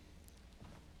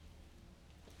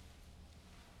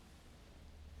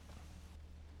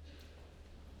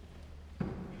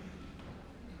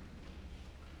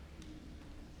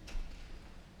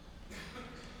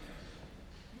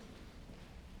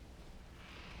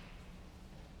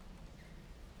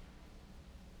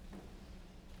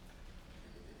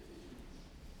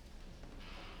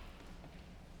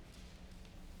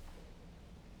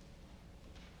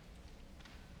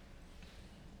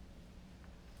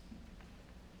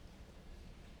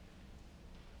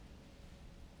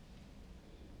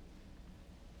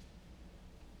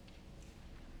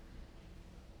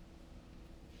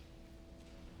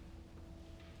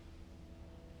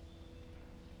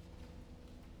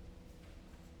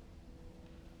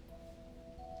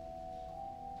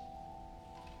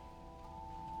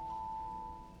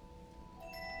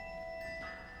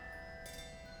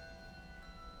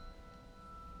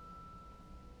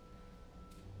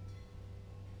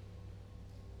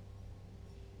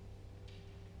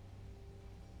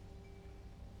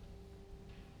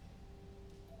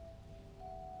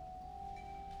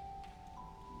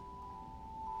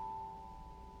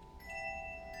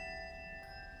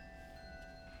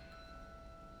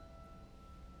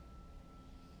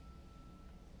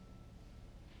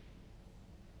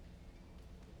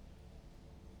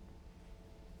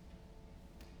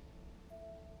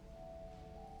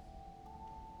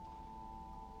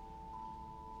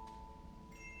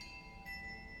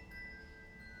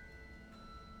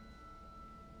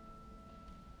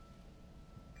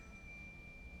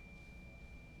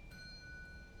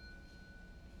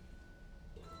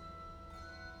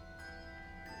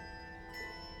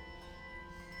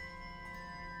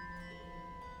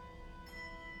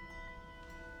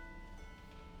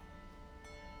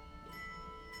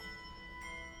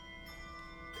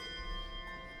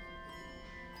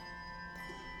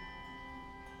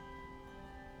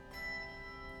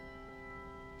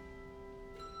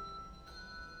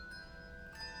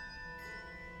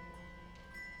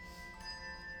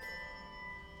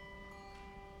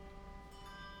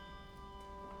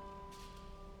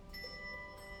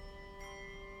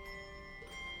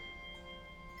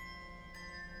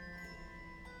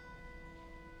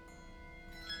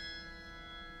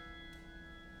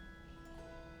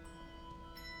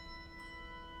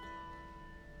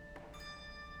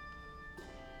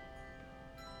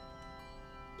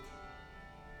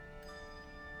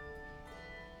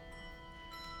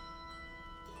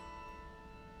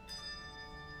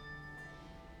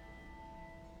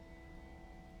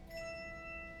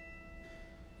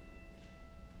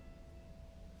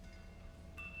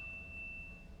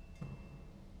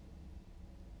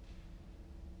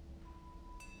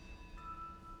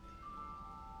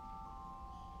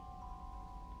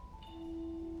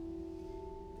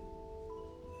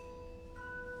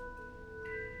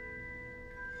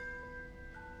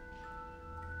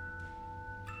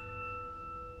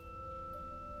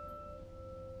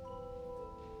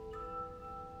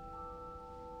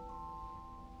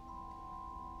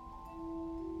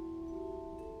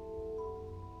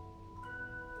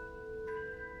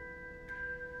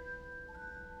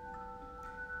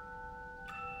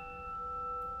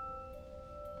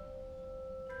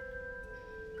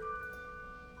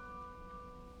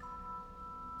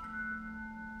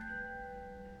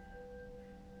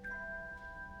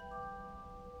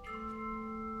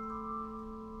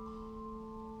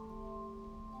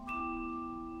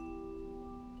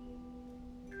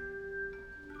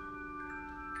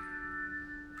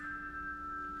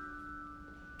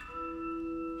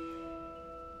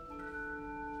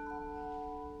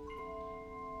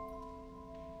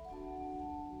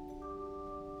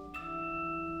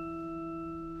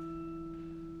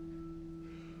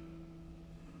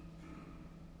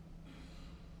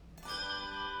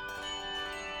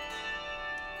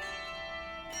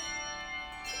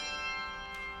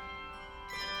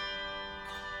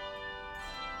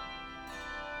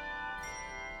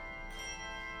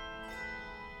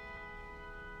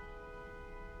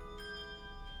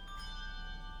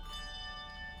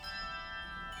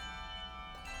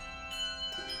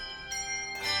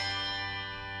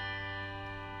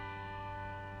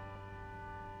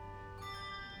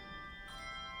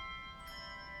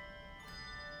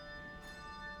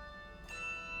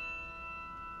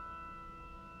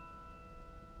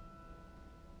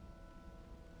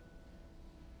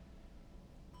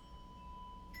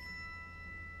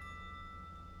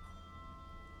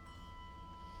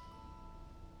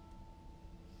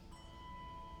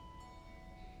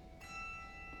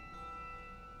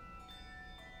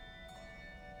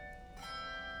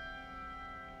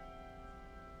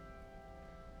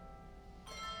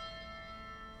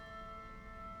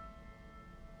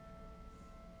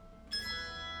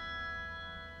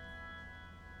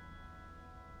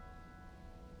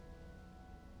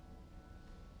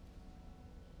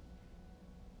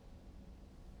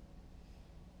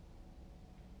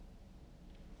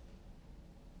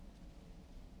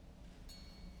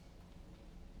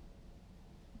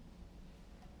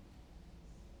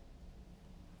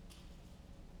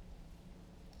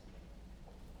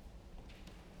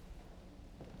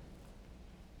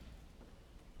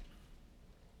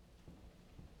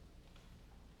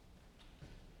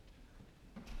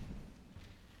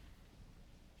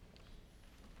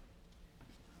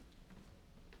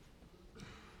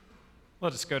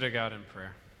 Let us go to God in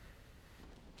prayer.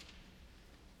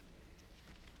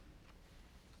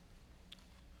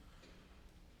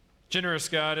 Generous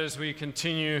God, as we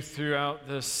continue throughout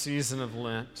this season of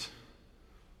Lent,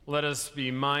 let us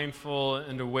be mindful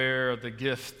and aware of the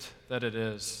gift that it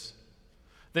is,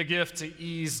 the gift to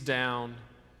ease down,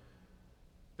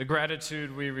 the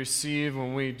gratitude we receive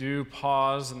when we do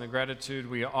pause, and the gratitude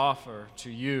we offer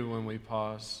to you when we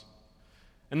pause,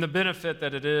 and the benefit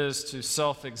that it is to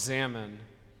self-examine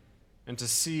and to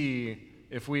see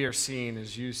if we are seen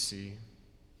as you see.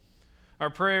 Our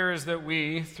prayer is that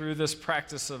we, through this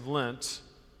practice of Lent,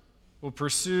 will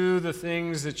pursue the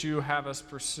things that you have us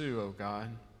pursue, O God.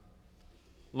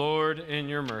 Lord, in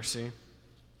your mercy.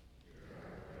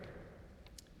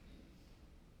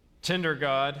 Tender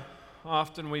God,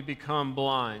 often we become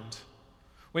blind.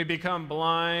 We become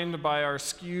blind by our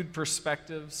skewed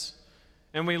perspectives,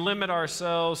 and we limit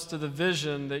ourselves to the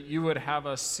vision that you would have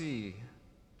us see.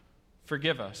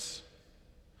 Forgive us.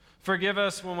 Forgive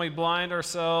us when we blind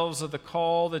ourselves of the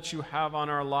call that you have on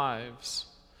our lives.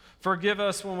 Forgive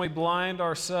us when we blind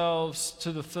ourselves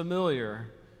to the familiar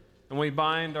and we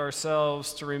bind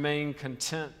ourselves to remain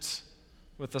content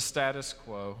with the status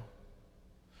quo.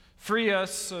 Free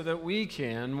us so that we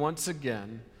can, once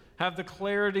again, have the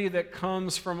clarity that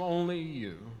comes from only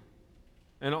you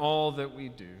in all that we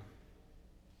do.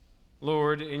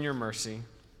 Lord, in your mercy.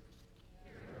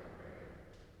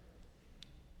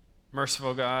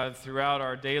 Merciful God, throughout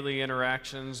our daily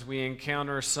interactions, we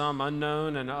encounter some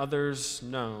unknown and others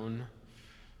known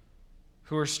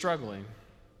who are struggling,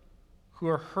 who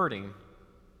are hurting.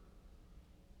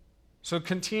 So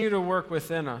continue to work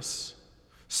within us.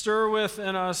 Stir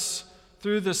within us,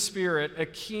 through the Spirit, a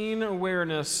keen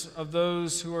awareness of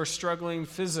those who are struggling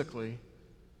physically,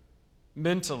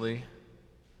 mentally,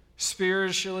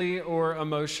 spiritually, or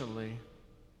emotionally.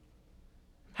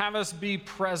 Have us be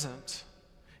present.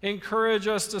 Encourage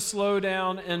us to slow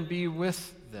down and be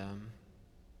with them.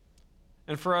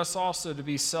 And for us also to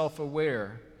be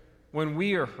self-aware when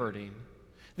we are hurting,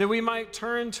 that we might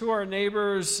turn to our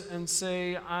neighbors and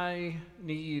say, I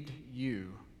need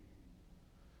you,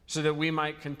 so that we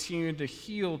might continue to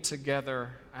heal together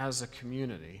as a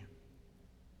community.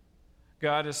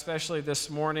 God, especially this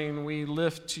morning, we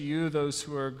lift to you those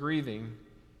who are grieving.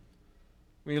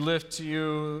 We lift to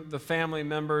you the family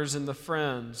members and the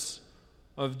friends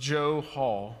of Joe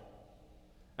Hall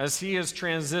as he has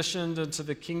transitioned into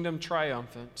the kingdom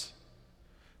triumphant.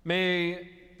 May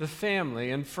the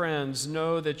family and friends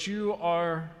know that you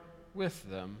are with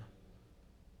them,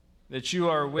 that you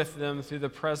are with them through the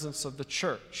presence of the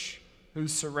church who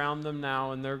surround them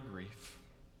now in their grief.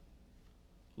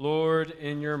 Lord,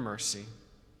 in your mercy.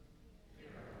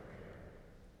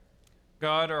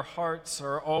 God, our hearts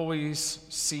are always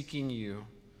seeking you,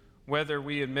 whether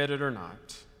we admit it or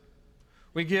not.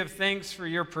 We give thanks for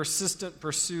your persistent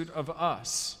pursuit of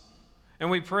us, and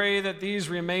we pray that these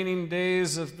remaining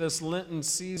days of this Lenten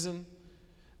season,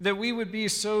 that we would be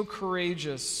so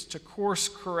courageous to course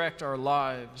correct our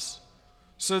lives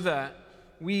so that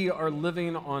we are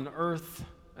living on earth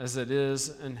as it is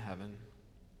in heaven.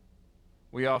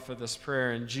 We offer this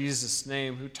prayer in Jesus'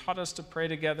 name, who taught us to pray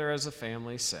together as a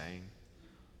family, saying,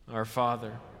 Our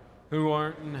Father, who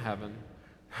art in heaven,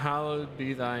 hallowed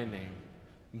be thy name.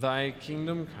 Thy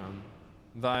kingdom come,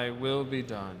 thy will be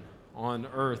done, on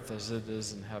earth as it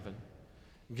is in heaven.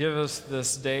 Give us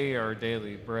this day our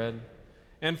daily bread,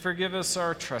 and forgive us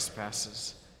our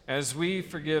trespasses, as we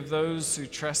forgive those who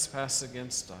trespass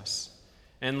against us.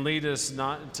 And lead us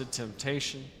not into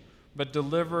temptation, but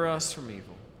deliver us from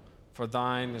evil. For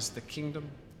thine is the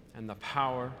kingdom, and the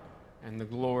power, and the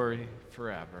glory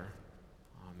forever.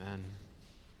 Amen.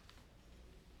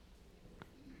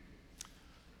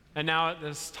 And now at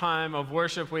this time of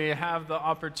worship, we have the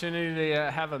opportunity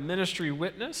to have a ministry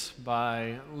witness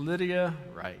by Lydia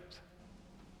Wright.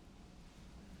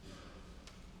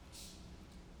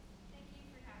 Thank you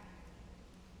for having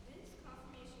me. This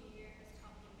confirmation year has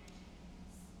taught me many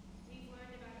things. We've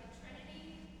learned about the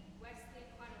Trinity, Wesley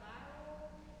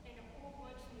Quadrilateral, and a whole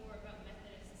bunch more about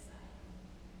Methodist Society.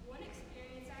 One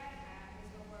experience I had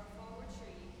was over a fall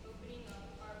retreat, opening up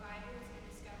our Bibles and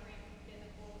discovering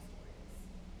biblical stories.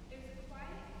 It was a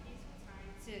quiet and peaceful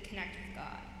time to connect with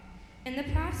God. In the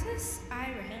process, I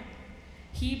read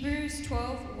Hebrews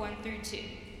 12:1-2.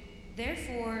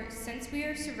 Therefore, since we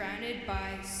are surrounded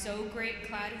by so great a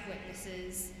cloud of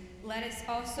witnesses, let us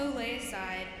also lay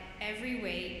aside every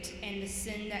weight and the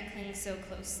sin that clings so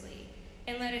closely,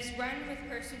 and let us run with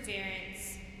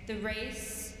perseverance the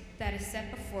race that is set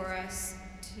before us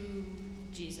to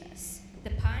Jesus,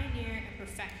 the pioneer and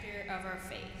perfecter of our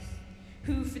faith.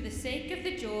 who, for the sake of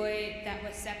the joy that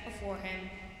was set before him,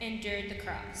 endured the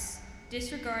cross,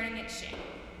 disregarding its shame,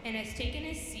 and has taken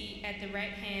his seat at the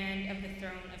right hand of the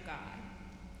throne of God.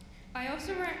 I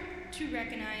also want to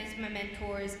recognize my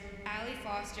mentors, Allie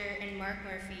Foster and Mark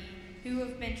Murphy, who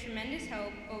have been tremendous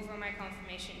help over my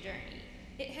confirmation journey.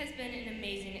 It has been an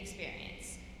amazing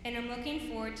experience, and I'm looking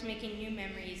forward to making new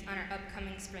memories on our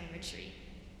upcoming spring retreat.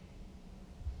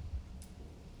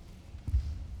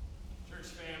 Church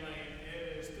family,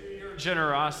 it is through your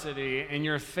generosity and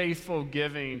your faithful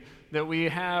giving that we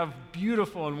have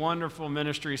beautiful and wonderful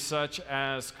ministries such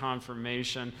as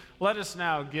confirmation. Let us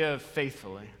now give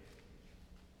faithfully.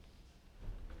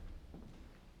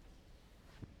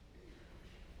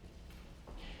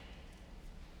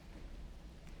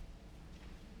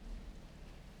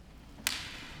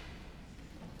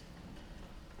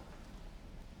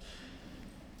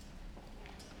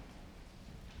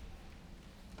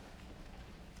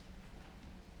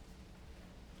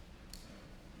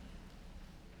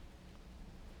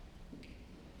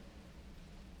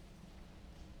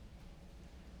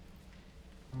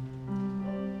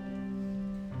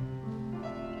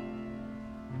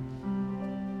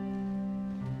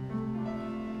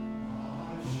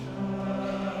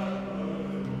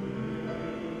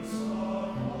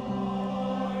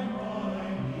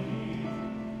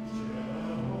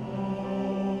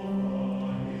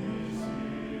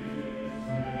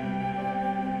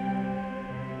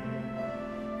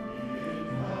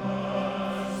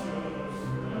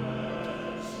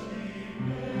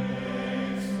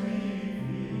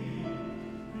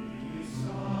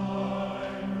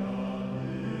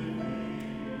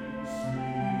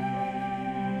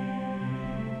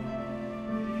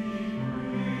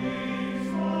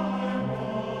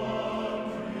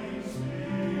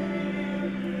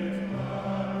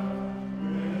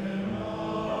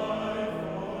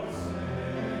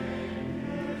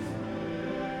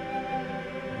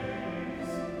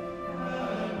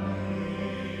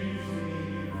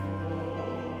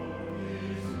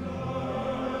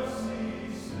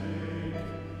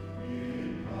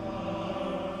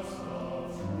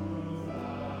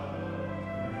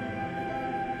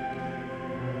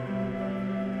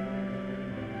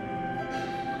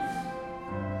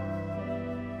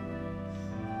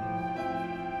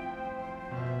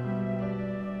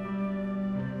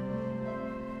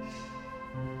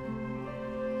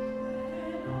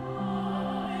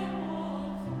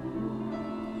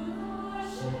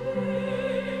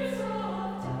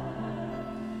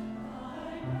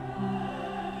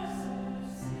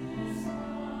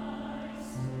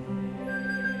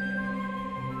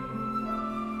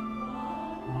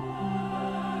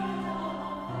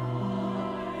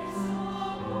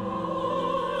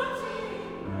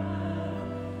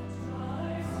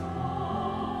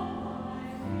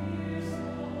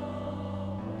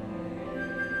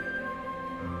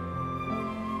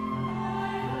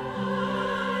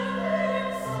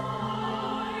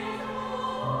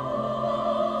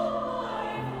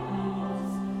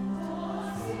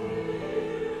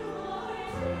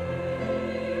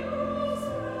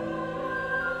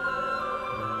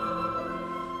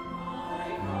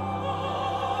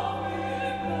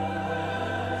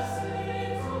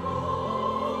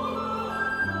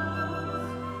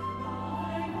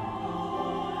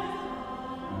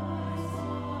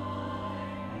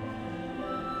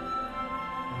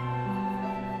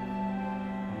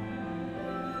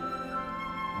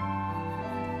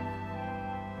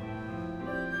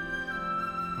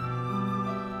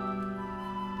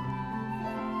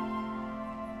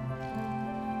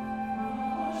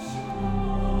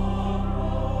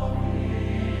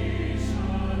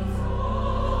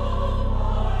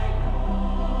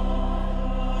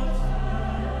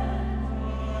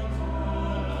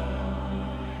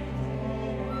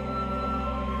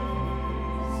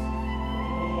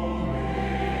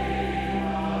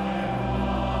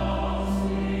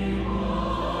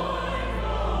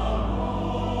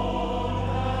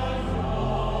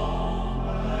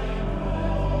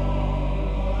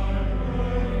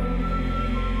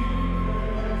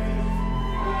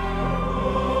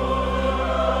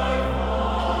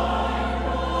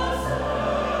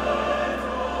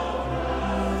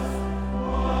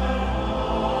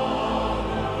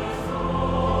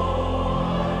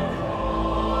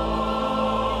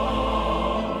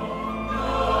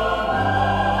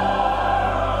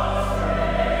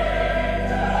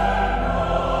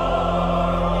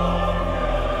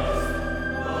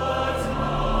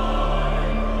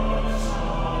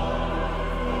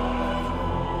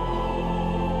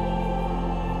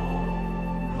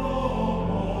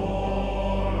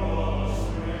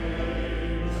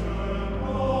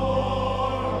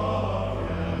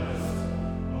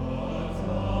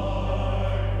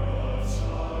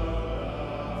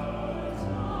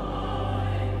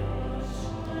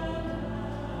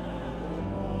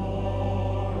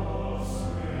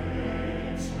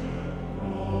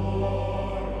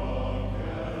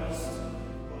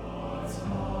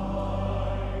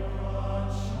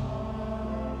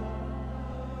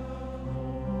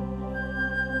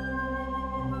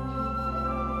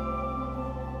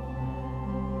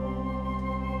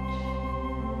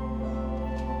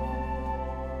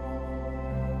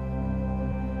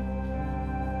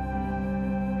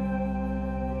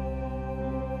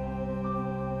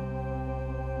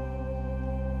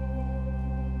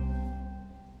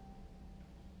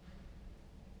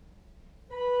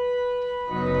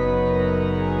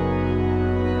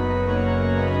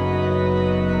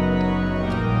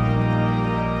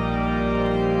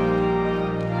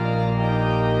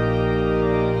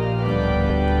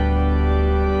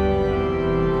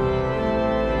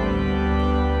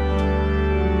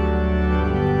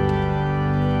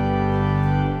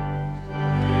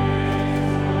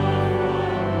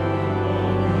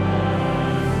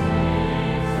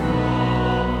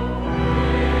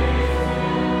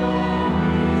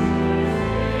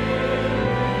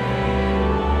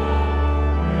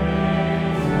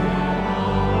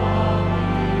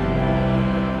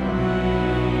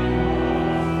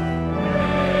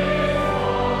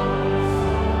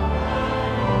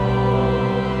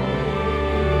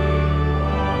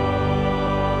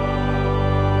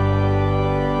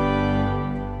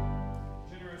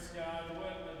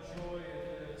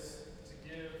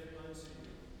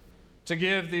 to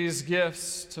give these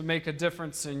gifts to make a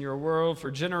difference in your world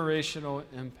for generational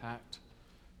impact.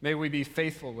 May we be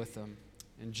faithful with them.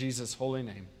 In Jesus' holy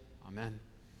name, amen.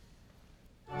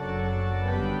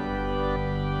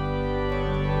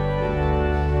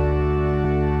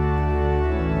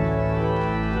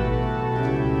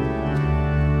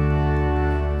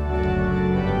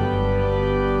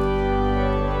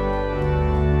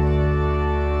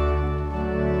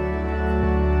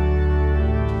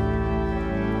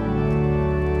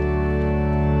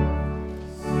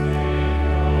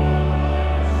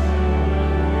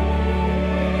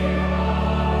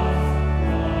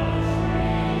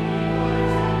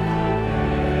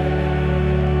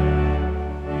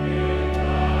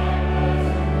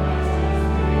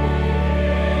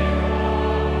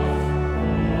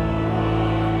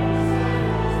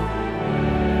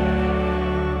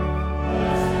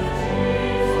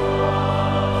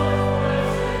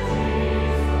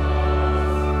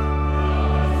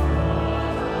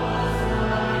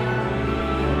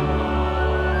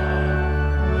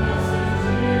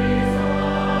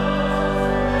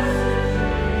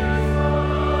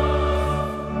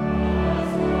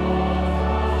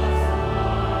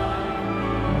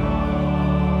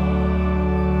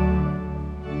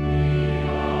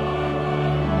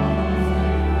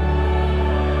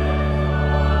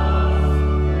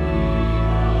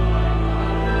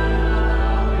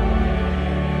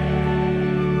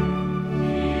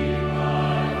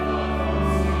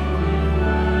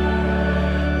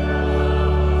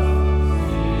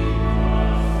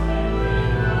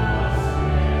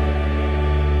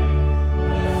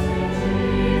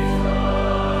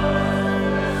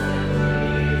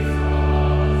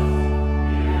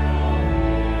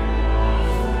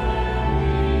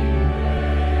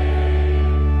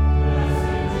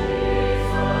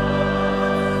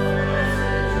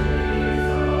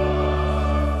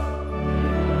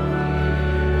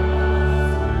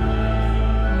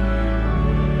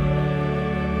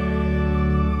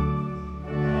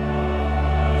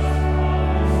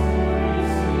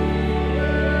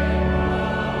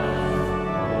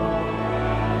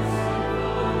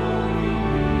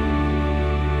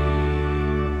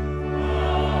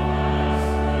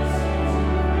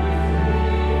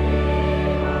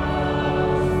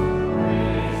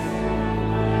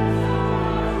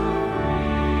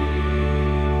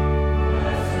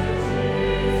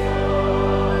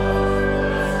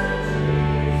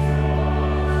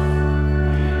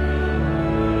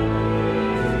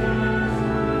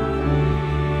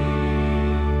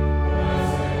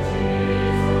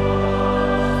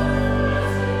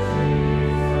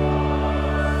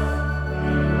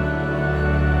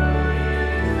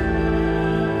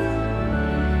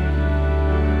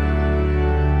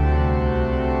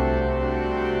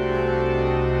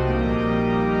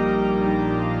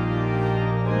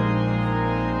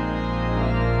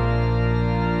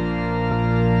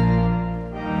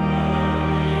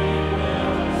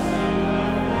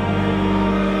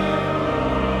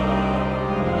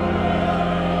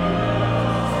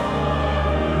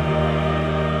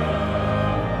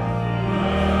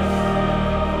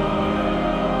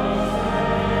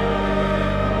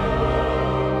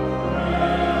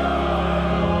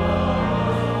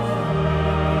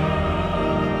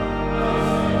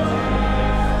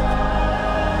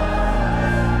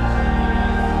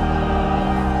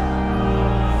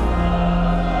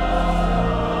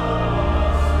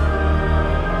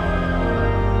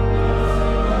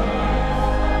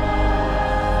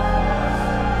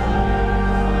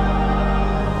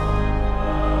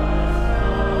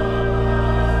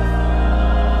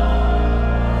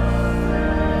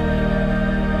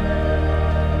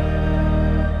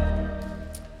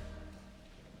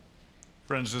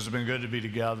 Friends, it's been good to be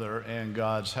together in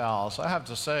God's house. I have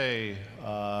to say,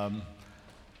 I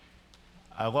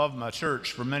love my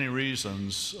church for many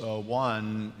reasons.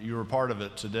 One, you were part of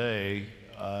it today.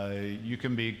 You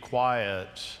can be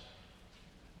quiet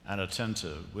and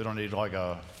attentive. We don't need like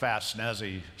a fast,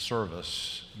 snazzy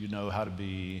service. You know how to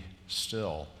be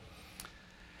still.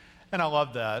 And I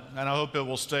love that, and I hope it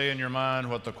will stay in your mind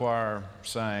what the choir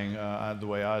sang, the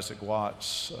way Isaac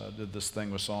Watts did this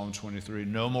thing with Psalm 23.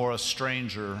 No more a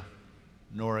stranger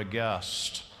nor a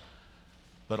guest,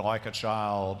 but like a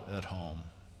child at home.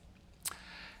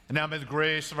 And now may the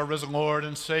grace of our risen Lord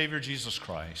and Savior Jesus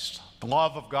Christ, the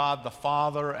love of God the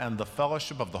Father, and the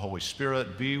fellowship of the Holy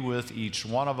Spirit be with each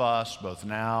one of us, both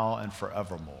now and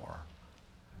forevermore.